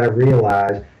 we got to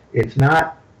realize it's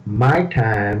not my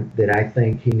time that I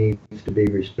think he needs to be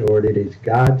restored. It is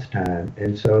God's time.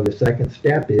 And so the second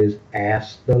step is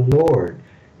ask the Lord,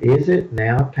 is it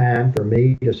now time for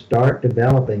me to start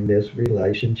developing this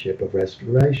relationship of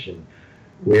restoration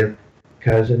with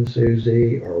cousin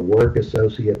Susie or work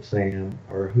associate Sam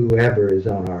or whoever is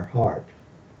on our heart?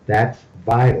 That's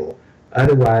vital.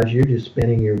 Otherwise, you're just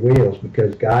spinning your wheels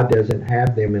because God doesn't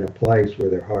have them in a place where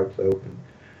their heart's open.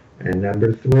 And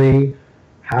number three,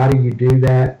 how do you do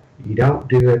that? You don't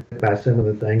do it by some of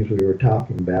the things we were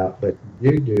talking about, but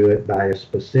you do it by a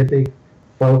specific,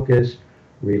 focused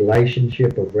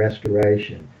relationship of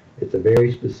restoration. It's a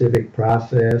very specific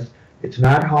process. It's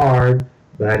not hard,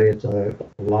 but it's a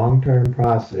long-term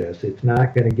process. It's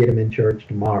not going to get them in church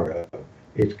tomorrow.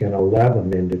 It's going to love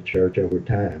them into church over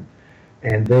time.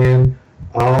 And then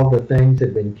all the things that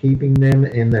have been keeping them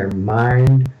in their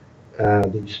mind,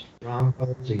 these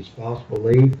strongholds, these false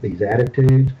beliefs, these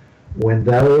attitudes, when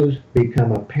those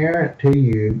become apparent to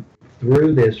you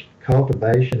through this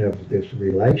cultivation of this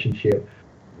relationship,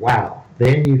 wow,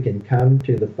 then you can come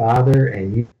to the Father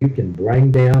and you can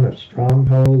bring down a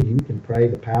stronghold. You can pray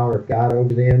the power of God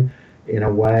over them in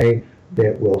a way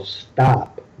that will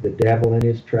stop the devil in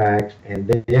his tracks, and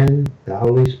then the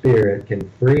Holy Spirit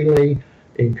can freely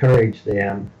encourage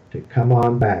them to come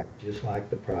on back, just like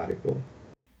the prodigal.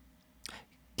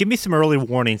 Give me some early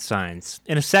warning signs.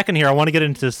 In a second here, I want to get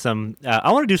into some,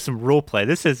 I want to do some role play.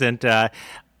 This isn't, I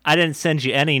didn't send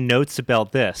you any notes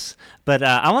about this, but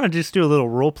I want to just do a little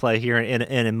role play here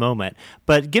in a moment.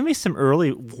 But give me some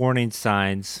early warning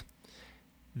signs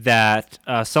that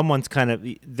someone's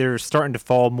they're starting to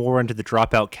fall more into the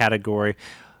dropout category.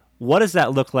 What does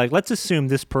that look like? Let's assume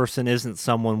this person isn't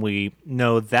someone we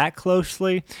know that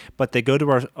closely, but they go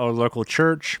to our local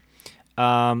church.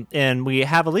 And we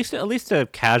have at least a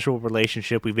casual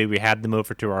relationship. We maybe had them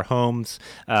over to our homes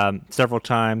several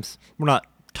times. We're not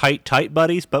tight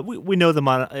buddies, but we know them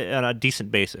on a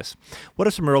decent basis. What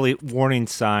are some early warning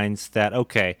signs that,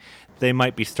 okay, they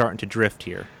might be starting to drift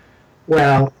here?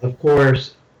 Well, of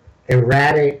course,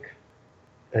 erratic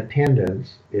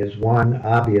attendance is one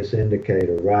obvious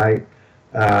indicator, right?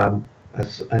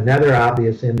 Another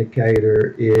obvious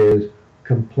indicator is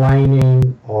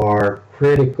complaining or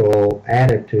critical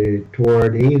attitude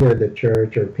toward either the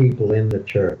church or people in the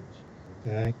church.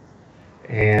 Okay?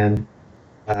 And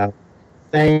uh,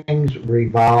 things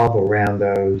revolve around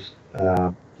those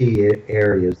key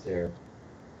areas there.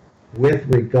 With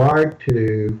regard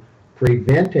to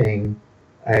preventing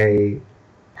a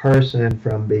person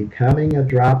from becoming a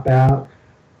dropout,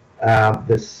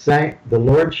 the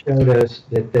Lord showed us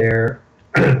that there,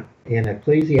 in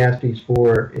Ecclesiastes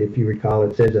 4, if you recall,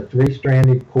 it says a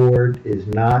three-stranded cord is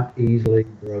not easily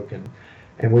broken.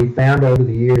 And we found over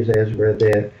the years, Ezra,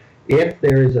 that if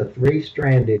there is a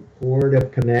three-stranded cord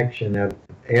of connection of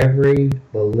every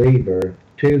believer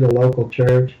to the local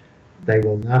church, they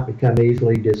will not become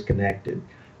easily disconnected.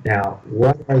 Now,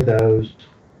 what are those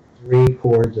three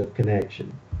cords of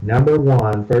connection? Number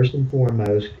one, first and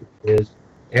foremost, is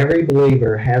every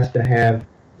believer has to have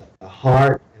the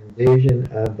heart and vision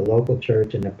of the local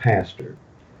church and the pastor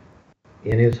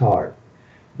in his heart.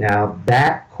 Now,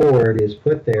 that cord is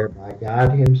put there by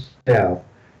God Himself,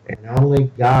 and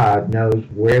only God knows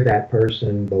where that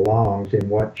person belongs, in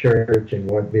what church and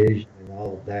what vision and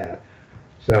all of that.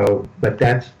 So, but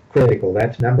that's critical.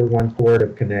 That's number one cord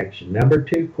of connection. Number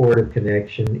two cord of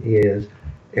connection is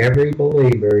every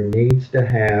believer needs to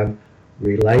have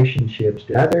relationships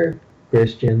to other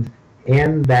Christians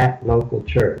in that local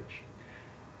church.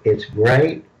 It's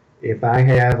great if I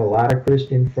have a lot of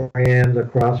Christian friends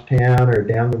across town or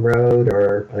down the road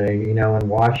or, in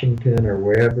Washington or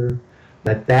wherever,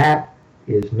 but that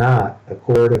is not a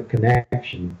cord of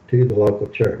connection to the local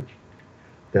church.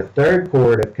 The third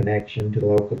cord of connection to the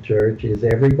local church is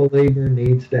every believer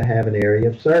needs to have an area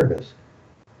of service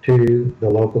to the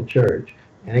local church.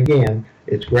 And again,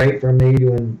 it's great for me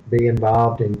to be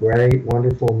involved in great,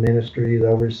 wonderful ministries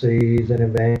overseas and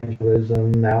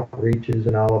evangelism, outreaches,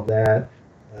 and all of that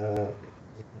uh,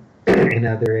 in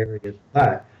other areas.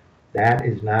 But that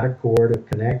is not a cord of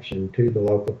connection to the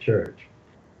local church.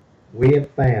 We have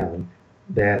found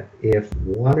that if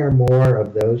one or more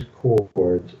of those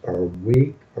cords are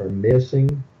weak or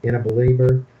missing in a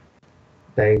believer,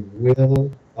 they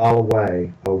will fall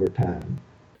away over time.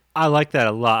 I like that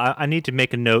a lot. I need to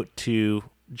make a note to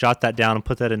jot that down and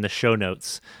put that in the show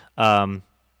notes.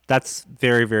 That's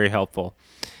very, very helpful.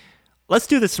 Let's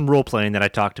do some role playing that I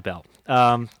talked about.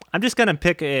 I'm just going to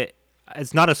pick it.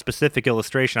 It's not a specific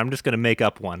illustration. I'm just going to make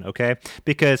up one, okay?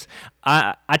 Because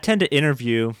I tend to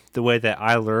interview the way that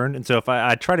I learn. And so if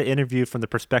I try to interview from the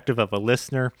perspective of a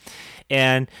listener,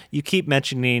 and you keep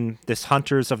mentioning this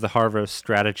Hunters of the Harvest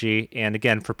strategy. And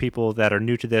again, for people that are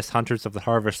new to this,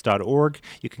 huntersoftheharvest.org,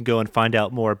 you can go and find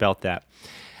out more about that.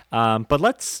 But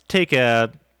let's take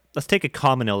a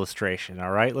common illustration,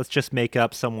 all right? Let's just make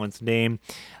up someone's name.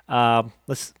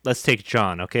 Let's take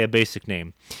John, okay, a basic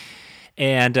name.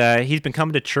 And he's been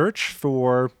coming to church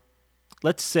for,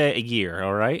 let's say, a year,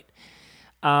 all right?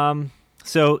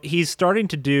 So he's starting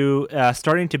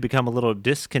to become a little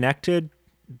disconnected,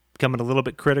 becoming a little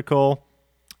bit critical.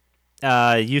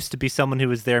 Used to be someone who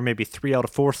was there maybe 3 out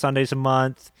of 4 Sundays a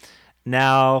month.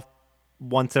 Now,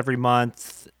 once every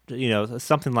month,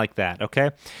 something like that,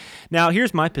 okay? Now,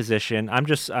 here's my position. I'm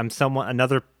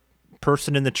another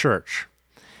person in the church.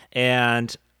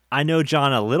 And I know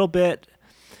John a little bit.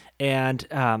 And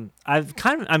I'm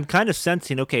kind of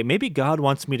sensing, okay, maybe God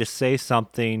wants me to say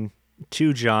something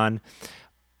to John,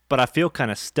 but I feel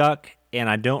kind of stuck and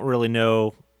I don't really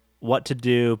know what to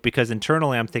do, because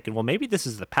internally I'm thinking, well, maybe this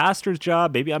is the pastor's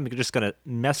job. Maybe I'm just going to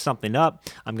mess something up.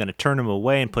 I'm going to turn him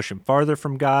away and push him farther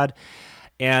from God.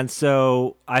 And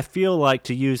so I feel like,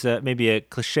 to use maybe a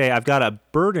cliche, I've got a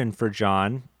burden for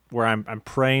John where I'm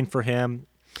praying for him.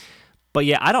 But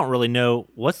yeah, I don't really know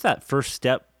what's that first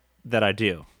step that I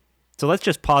do. So let's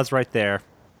just pause right there.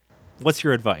 What's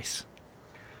your advice?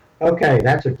 Okay,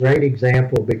 that's a great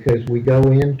example, because we go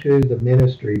into the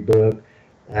ministry book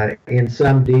in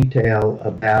some detail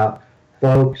about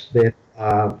folks that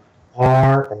are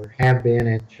or have been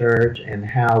in church, and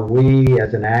how we,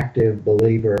 as an active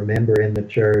believer or member in the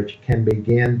church, can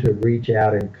begin to reach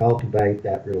out and cultivate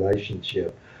that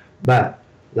relationship. But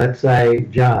let's say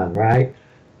John, right?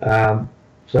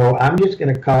 So I'm just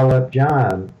going to call up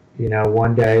John,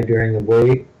 one day during the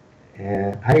week,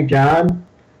 and, hey, John,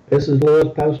 this is Louis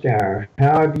Posthauer.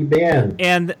 How have you been?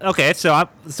 And okay, so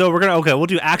we'll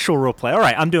do actual role play. All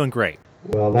right, I'm doing great.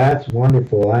 Well, that's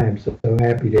wonderful. I am so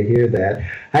happy to hear that.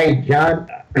 Hey, John,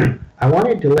 I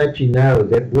wanted to let you know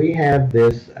that we have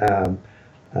this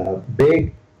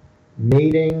big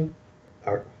meeting.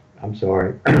 I'm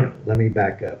sorry, let me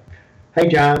back up. Hey,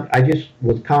 John, I just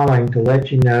was calling to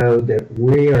let you know that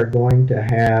we are going to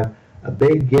have a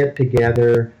big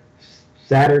get-together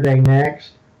Saturday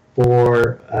next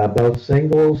for both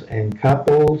singles and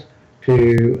couples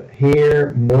to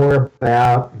hear more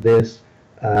about this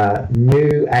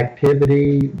new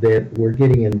activity that we're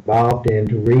getting involved in,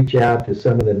 to reach out to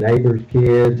some of the neighbors'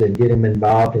 kids and get them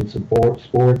involved in some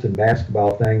sports and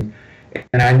basketball things.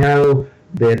 And I know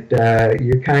that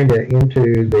you're kind of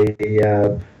into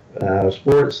the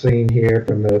sports scene here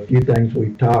from the few things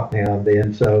we've talked now and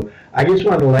then. So I just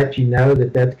wanted to let you know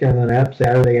that that's coming up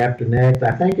Saturday after next.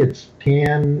 I think it's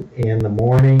 10 in the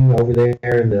morning over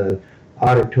there in the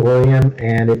auditorium.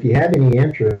 And if you have any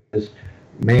interest,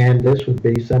 man, this would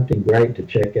be something great to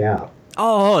check out.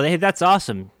 Oh, hey, that's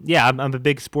awesome. Yeah, I'm a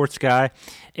big sports guy,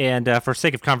 and for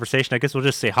sake of conversation, I guess we'll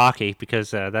just say hockey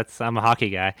because I'm a hockey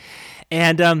guy.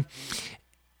 And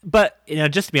but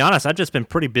just to be honest, I've just been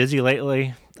pretty busy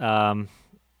lately. Some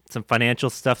financial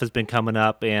stuff has been coming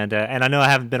up, and I know I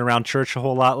haven't been around church a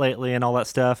whole lot lately and all that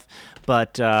stuff.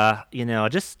 But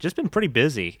just been pretty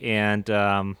busy, and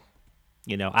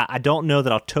I don't know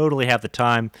that I'll totally have the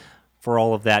time for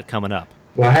all of that coming up.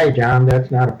 Well, hey, John, that's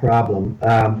not a problem.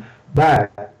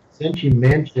 But since you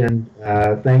mentioned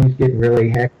things getting really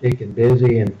hectic and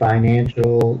busy and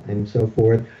financial and so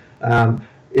forth,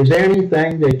 is there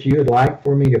anything that you would like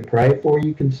for me to pray for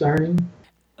you concerning?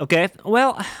 Okay,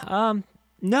 well,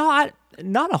 no,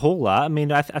 not a whole lot. I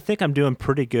mean, I think I'm doing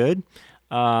pretty good.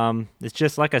 It's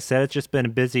just like I said, it's just been a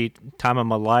busy time of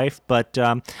my life. But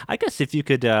I guess if you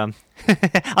could,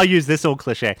 I'll use this old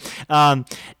cliche.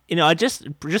 I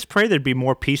just pray there'd be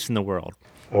more peace in the world.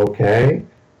 Okay,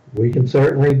 we can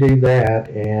certainly do that.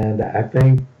 And I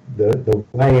think the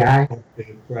way I have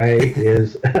to pray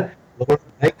is, Lord,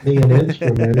 make me an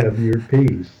instrument of your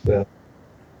peace. So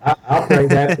I'll pray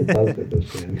that for both of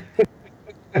us then.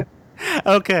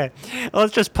 Okay, well,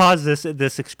 let's just pause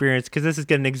this experience because this is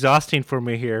getting exhausting for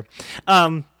me here.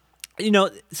 Um,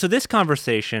 so this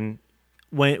conversation,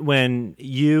 when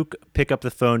you pick up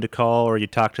the phone to call or you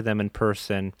talk to them in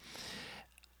person,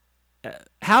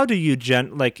 how do you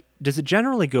does it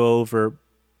generally go over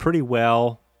pretty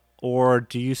well, or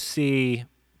do you see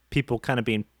people kind of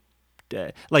being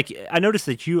like, I noticed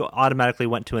that you automatically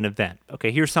went to an event.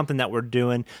 Okay, here's something that we're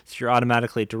doing, so you're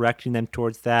automatically directing them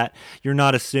towards that. You're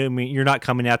not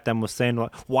coming at them with saying,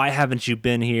 why haven't you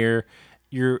been here?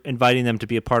 You're inviting them to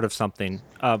be a part of something.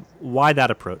 Why that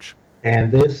approach?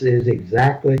 And this is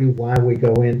exactly why we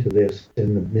go into this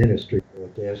in the ministry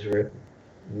with Ezra.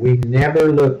 We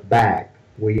never look back.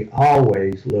 We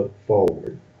always look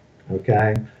forward.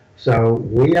 Okay? So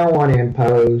we don't want to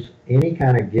impose any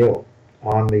kind of guilt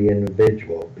on the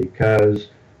individual because,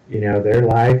 their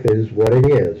life is what it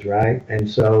is, right? And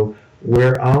so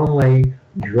we're only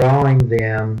drawing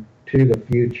them to the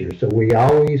future. So we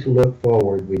always look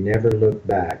forward. We never look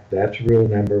back. That's rule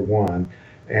number one.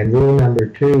 And rule number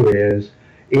two is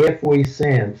if we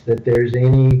sense that there's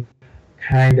any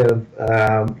kind of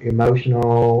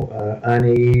emotional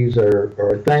unease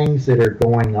or things that are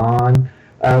going on,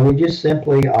 we just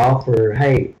simply offer,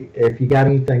 hey, if you got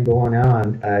anything going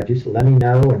on, just let me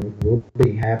know, and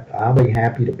I'll be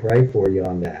happy to pray for you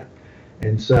on that.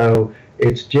 And so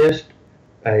it's just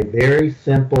a very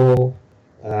simple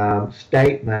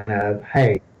statement of,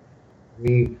 hey,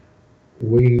 we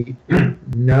we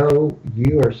know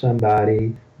you are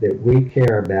somebody that we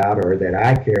care about or that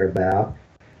I care about,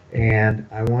 and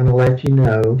I want to let you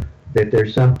know that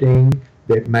there's something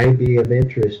that may be of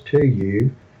interest to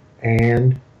you,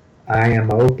 and I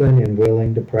am open and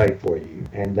willing to pray for you.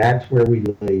 And that's where we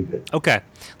leave it. Okay,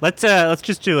 let's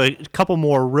just do a couple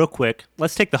more real quick.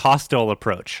 Let's take the hostile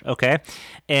approach, okay?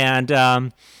 And all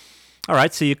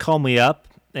right, so you call me up,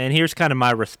 and here's kind of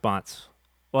my response.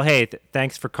 Well, hey,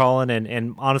 thanks for calling,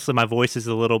 and honestly, my voice is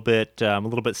a little bit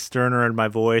sterner in my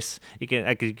voice.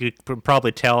 I could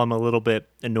probably tell I'm a little bit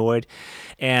annoyed,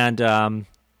 and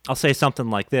I'll say something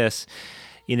like this.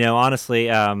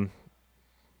 Honestly,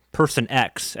 person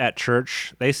X at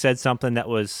church, they said something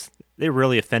they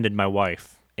really offended my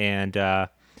wife, and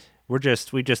we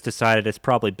just decided it's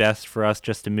probably best for us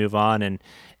just to move on,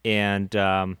 and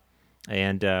we're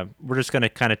just going to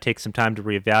kind of take some time to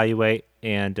reevaluate,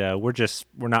 and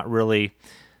we're not really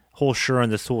whole sure on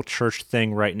this whole church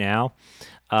thing right now,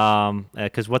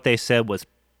 because what they said was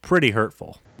pretty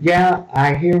hurtful. Yeah,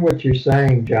 I hear what you're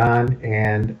saying, John,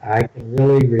 and I can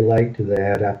really relate to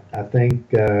that. I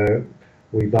think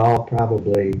we've all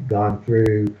probably gone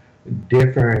through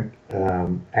different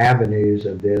avenues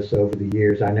of this over the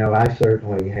years. I know I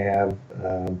certainly have,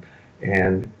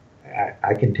 and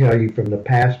I can tell you from the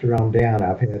pastor on down,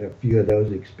 I've had a few of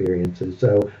those experiences.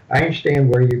 So I understand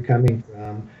where you're coming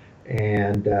from,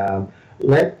 and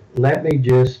let me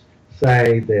just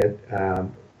say that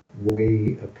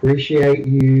we appreciate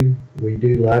you. We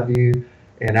do love you.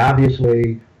 And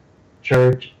obviously,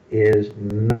 church is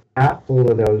not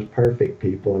full of those perfect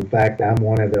people. In fact, I'm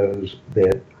one of those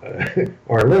that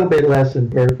are a little bit less than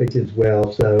perfect as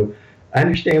well. So I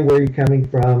understand where you're coming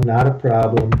from, not a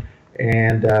problem.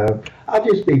 And I'll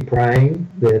just be praying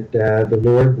that the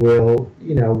Lord will,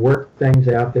 work things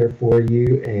out there for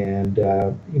you and,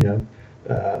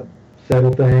 uh,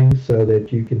 settle things so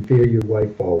that you can feel your way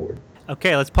forward.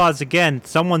 Okay, let's pause again.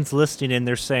 Someone's listening and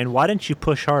they're saying, why didn't you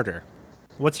push harder?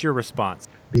 What's your response?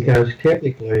 Because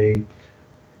typically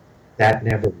that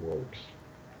never works.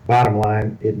 Bottom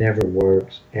line, it never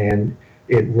works. And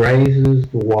it raises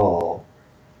the wall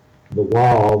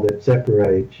that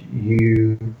separates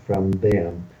you from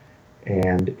them.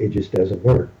 And it just doesn't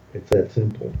work. It's that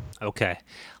simple. Okay,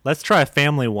 let's try a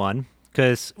family one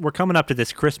because we're coming up to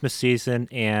this Christmas season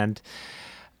and,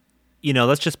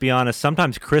 let's just be honest,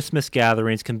 sometimes Christmas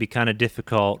gatherings can be kind of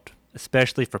difficult,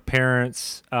 especially for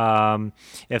parents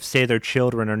if, say, their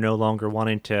children are no longer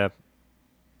wanting to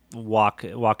walk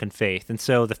in faith. And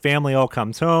so the family all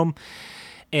comes home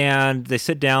and they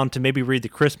sit down to maybe read the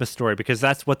Christmas story because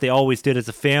that's what they always did as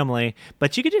a family.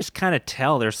 But you could just kind of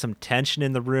tell there's some tension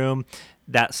in the room.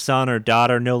 That son or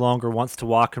daughter no longer wants to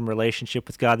walk in relationship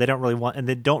with God. They don't really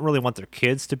want their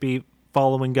kids to be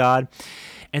following God.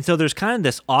 And so there's kind of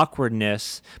this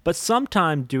awkwardness, but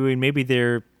sometime during maybe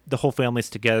the whole family's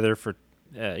together for,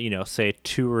 say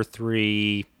 2 or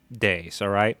 3 days. All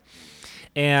right.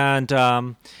 And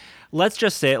let's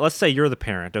say you're the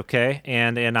parent. Okay.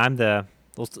 And I'm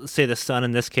let's say the son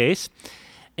in this case.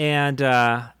 And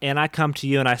I come to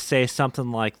you and I say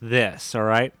something like this. All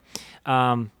right.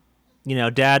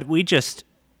 Dad, we just,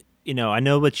 I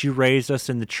know that you raised us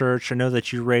in the church. I know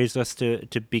that you raised us to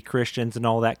be Christians and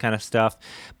all that kind of stuff.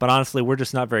 But honestly, we're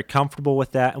just not very comfortable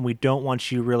with that. And we don't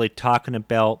want you really talking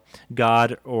about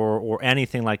God or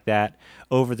anything like that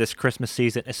over this Christmas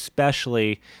season,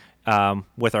 especially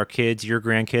with our kids, your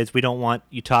grandkids. We don't want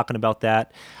you talking about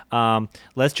that.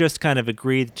 Let's just kind of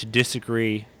agree to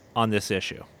disagree on this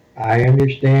issue. I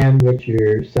understand what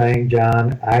you're saying,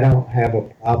 John. I don't have a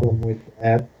problem with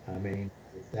that. I mean,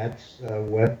 if that's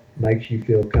what makes you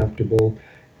feel comfortable.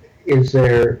 Is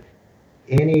there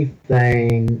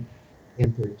anything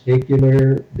in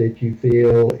particular that you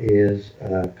feel is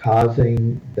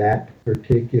causing that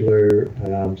particular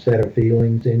set of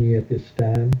feelings in you at this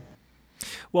time?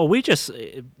 Well, we just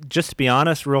to be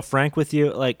honest, real frank with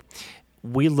you, like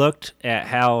we looked at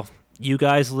how you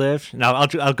guys lived. Now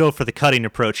I'll go for the cutting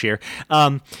approach here.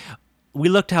 We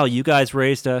looked how you guys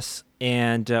raised us,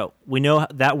 and we know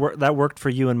that worked for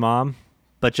you and Mom.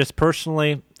 But just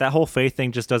personally, that whole faith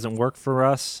thing just doesn't work for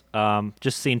us.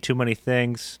 Just seeing too many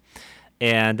things,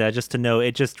 and just to know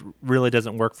it just really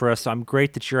doesn't work for us. So I'm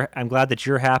glad that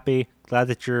you're happy. Glad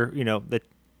that you're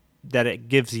that it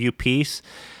gives you peace.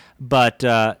 But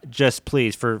just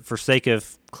please, for sake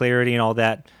of clarity and all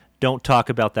that, don't talk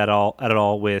about that at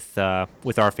all with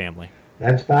our family.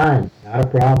 That's fine, not a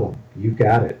problem. You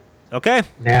got it. Okay.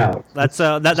 Now that's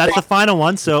the final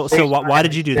one. So why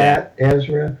did you do that,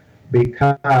 Ezra?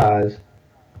 Because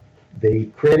the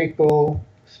critical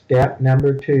step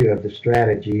number 2 of the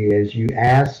strategy is you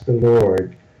ask the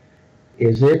Lord,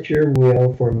 is it your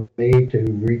will for me to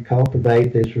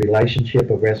recultivate this relationship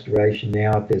of restoration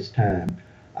now at this time?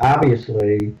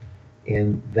 Obviously,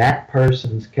 in that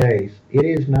person's case, it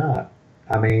is not.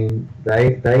 I mean,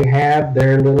 they have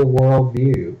their little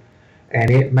worldview, and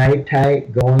it may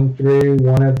take going through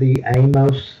one of the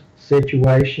Amos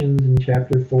situations in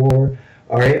chapter 4,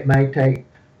 or it may take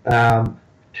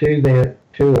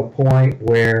to a point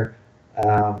where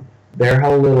their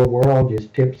whole little world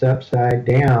just tips upside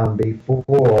down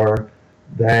before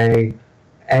they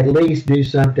at least do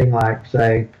something like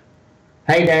say,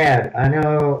 hey, Dad, I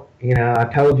know, I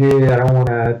told you I don't want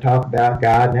to talk about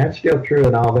God, and that's still true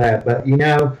and all that, but,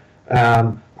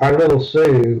 our little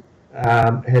Sue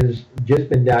has just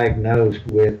been diagnosed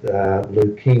with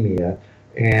leukemia,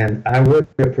 and I would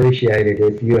appreciate it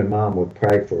if you and Mom would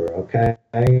pray for her, okay?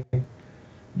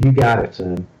 You got it,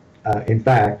 son. In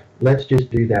fact, let's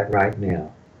just do that right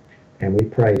now, and we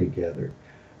pray together.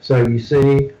 So you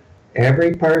see,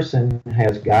 every person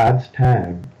has God's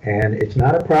time, and it's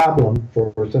not a problem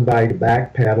for somebody to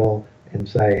backpedal and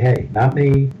say, hey, not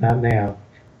me, not now.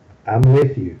 I'm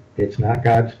with you. It's not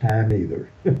God's time either.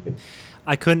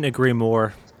 I couldn't agree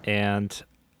more. And,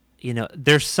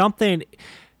 there's something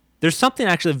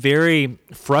actually very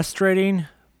frustrating,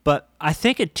 but I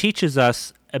think it teaches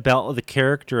us about the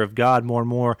character of God more and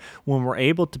more when we're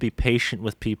able to be patient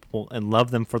with people and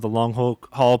love them for the long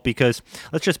haul, because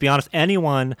let's just be honest,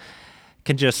 anyone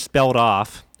can just spell it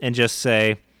off and just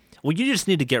say, well, you just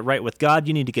need to get right with God.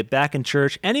 You need to get back in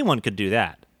church. Anyone could do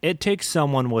that. It takes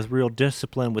someone with real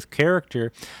discipline, with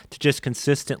character, to just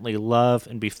consistently love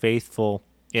and be faithful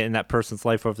in that person's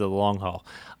life over the long haul.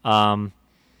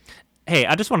 Hey,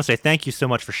 I just want to say thank you so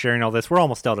much for sharing all this. We're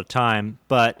almost out of time,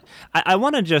 but I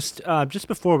want to just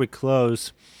before we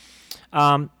close,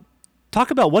 talk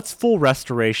about what's full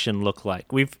restoration look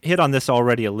like. We've hit on this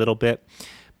already a little bit,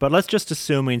 but let's just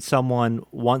assuming someone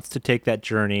wants to take that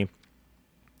journey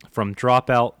from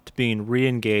dropout to being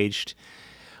re-engaged.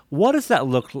 What does that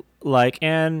look like,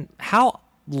 and how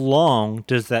long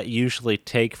does that usually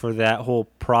take for that whole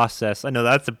process? I know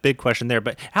that's a big question there,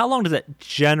 but how long does it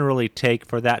generally take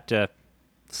for that to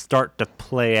start to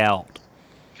play out?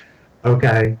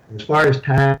 Okay, as far as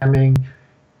timing,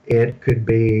 it could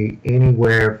be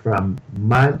anywhere from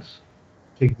months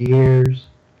to years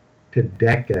to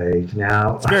decades.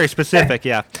 Now, It's very specific,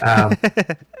 yeah.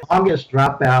 longest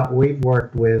dropout we've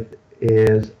worked with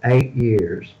is 8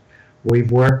 years.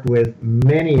 We've worked with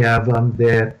many of them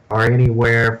that are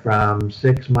anywhere from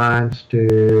 6 months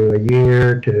to a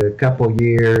year to a couple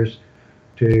years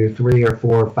to 3 or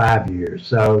 4 or 5 years.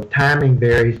 So timing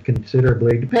varies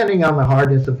considerably depending on the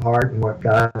hardness of heart and what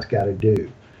God's got to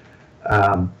do.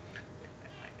 Um,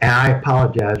 and I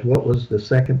apologize. What was the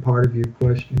second part of your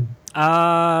question?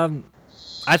 I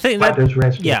think What that, does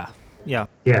restoration? yeah.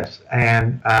 Yes,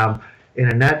 and in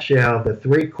a nutshell, the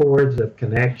 3 chords of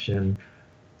connection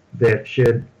that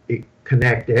should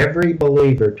connect every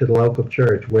believer to the local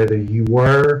church, whether you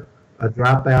were a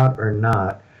dropout or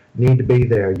not, need to be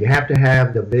there. You have to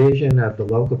have the vision of the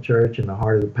local church in the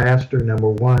heart of the pastor, number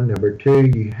one. Number two,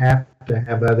 you have to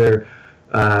have other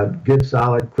good,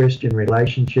 solid Christian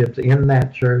relationships in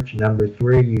that church. Number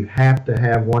three, you have to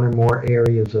have one or more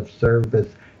areas of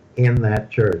service in that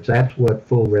church. That's what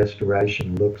full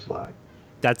restoration looks like.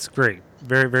 That's great.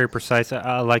 Very, very precise.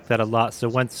 I like that a lot. So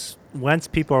once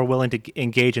people are willing to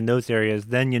engage in those areas,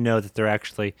 then you know that they're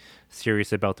actually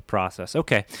serious about the process.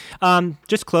 Okay.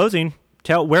 Just closing,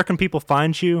 where can people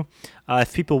find you?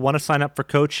 If people want to sign up for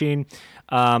coaching,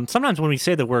 sometimes when we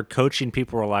say the word coaching,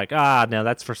 people are like, no,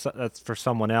 that's for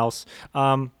someone else.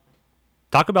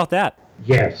 Talk about that.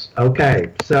 Yes.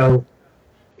 Okay. So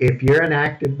if you're an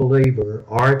active believer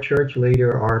or a church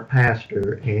leader or a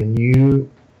pastor and you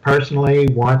personally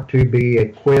want to be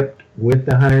equipped with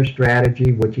the hunter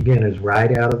strategy, which again is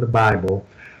right out of the Bible,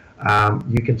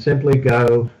 you can simply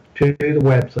go to the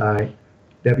website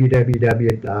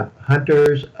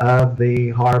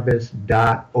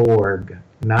www.huntersoftheharvest.org,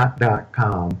 not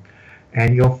 .com,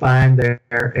 and you'll find there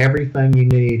everything you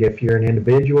need. If you're an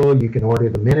individual, you can order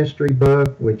the ministry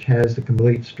book, which has the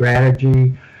complete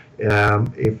strategy.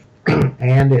 And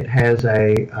it has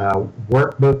a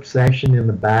workbook session in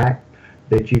the back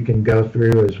that you can go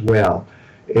through as well.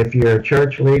 If you're a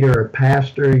church leader or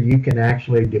pastor, you can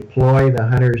actually deploy the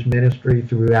Hunters Ministry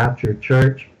throughout your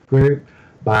church group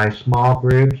by small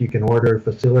groups. You can order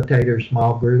facilitator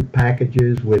small group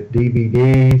packages with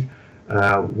DVDs,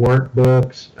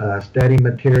 workbooks, study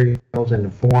materials, and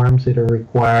the forms that are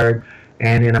required.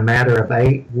 And in a matter of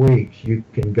 8 weeks, you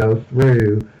can go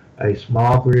through a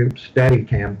small group study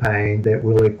campaign that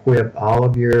will equip all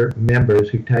of your members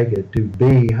who take it to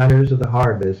be hunters of the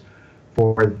harvest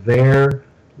for their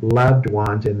loved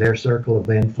ones in their circle of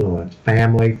influence,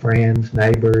 family, friends,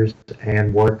 neighbors,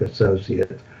 and work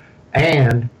associates.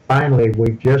 And finally,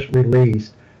 we've just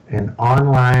released an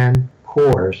online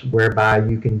course whereby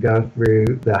you can go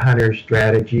through the hunter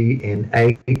strategy in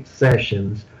 8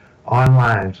 sessions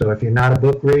online. So if you're not a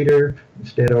book reader,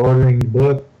 instead of ordering the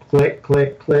book, click,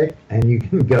 click, click, and you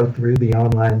can go through the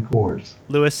online course.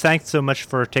 Lewis, thanks so much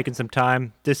for taking some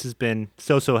time. This has been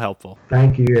so helpful.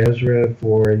 Thank you, Ezra,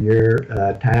 for your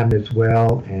time as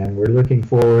well, and we're looking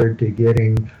forward to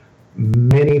getting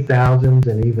many thousands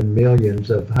and even millions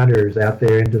of hunters out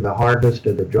there into the harvest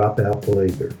of the dropout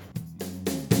believer.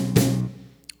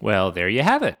 Well, there you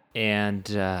have it. And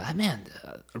man,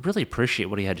 I really appreciate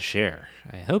what he had to share.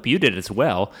 I hope you did as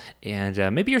well.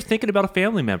 And maybe you're thinking about a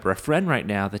family member, a friend right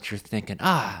now that you're thinking,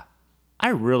 I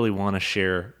really want to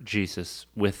share Jesus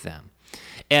with them.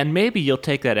 And maybe you'll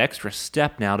take that extra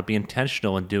step now to be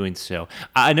intentional in doing so.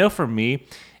 I know for me,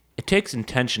 it takes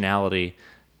intentionality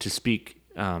to speak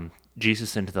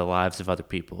Jesus into the lives of other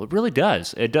people. It really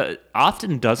does. It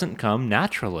often doesn't come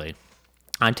naturally.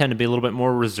 I tend to be a little bit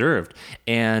more reserved.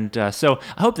 And so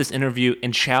I hope this interview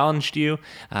challenged you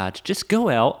to just go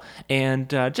out and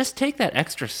just take that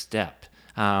extra step.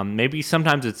 Maybe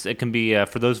sometimes it can be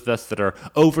for those of us that are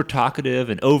over talkative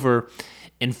and over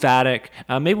emphatic.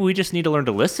 Maybe we just need to learn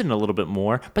to listen a little bit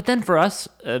more. But then for us,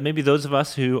 maybe those of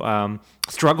us who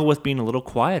struggle with being a little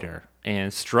quieter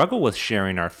and struggle with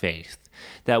sharing our faith,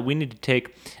 that we need to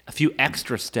take a few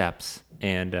extra steps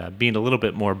and being a little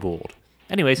bit more bold.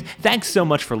 Anyways, thanks so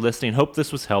much for listening. Hope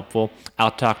this was helpful.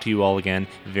 I'll talk to you all again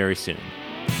very soon.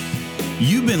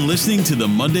 You've been listening to the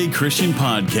Monday Christian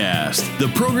Podcast, the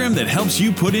program that helps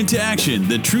you put into action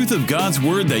the truth of God's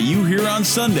Word that you hear on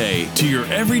Sunday to your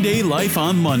everyday life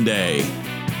on Monday.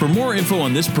 For more info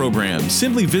on this program,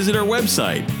 simply visit our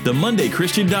website,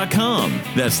 themondaychristian.com.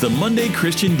 That's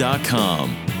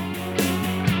themondaychristian.com.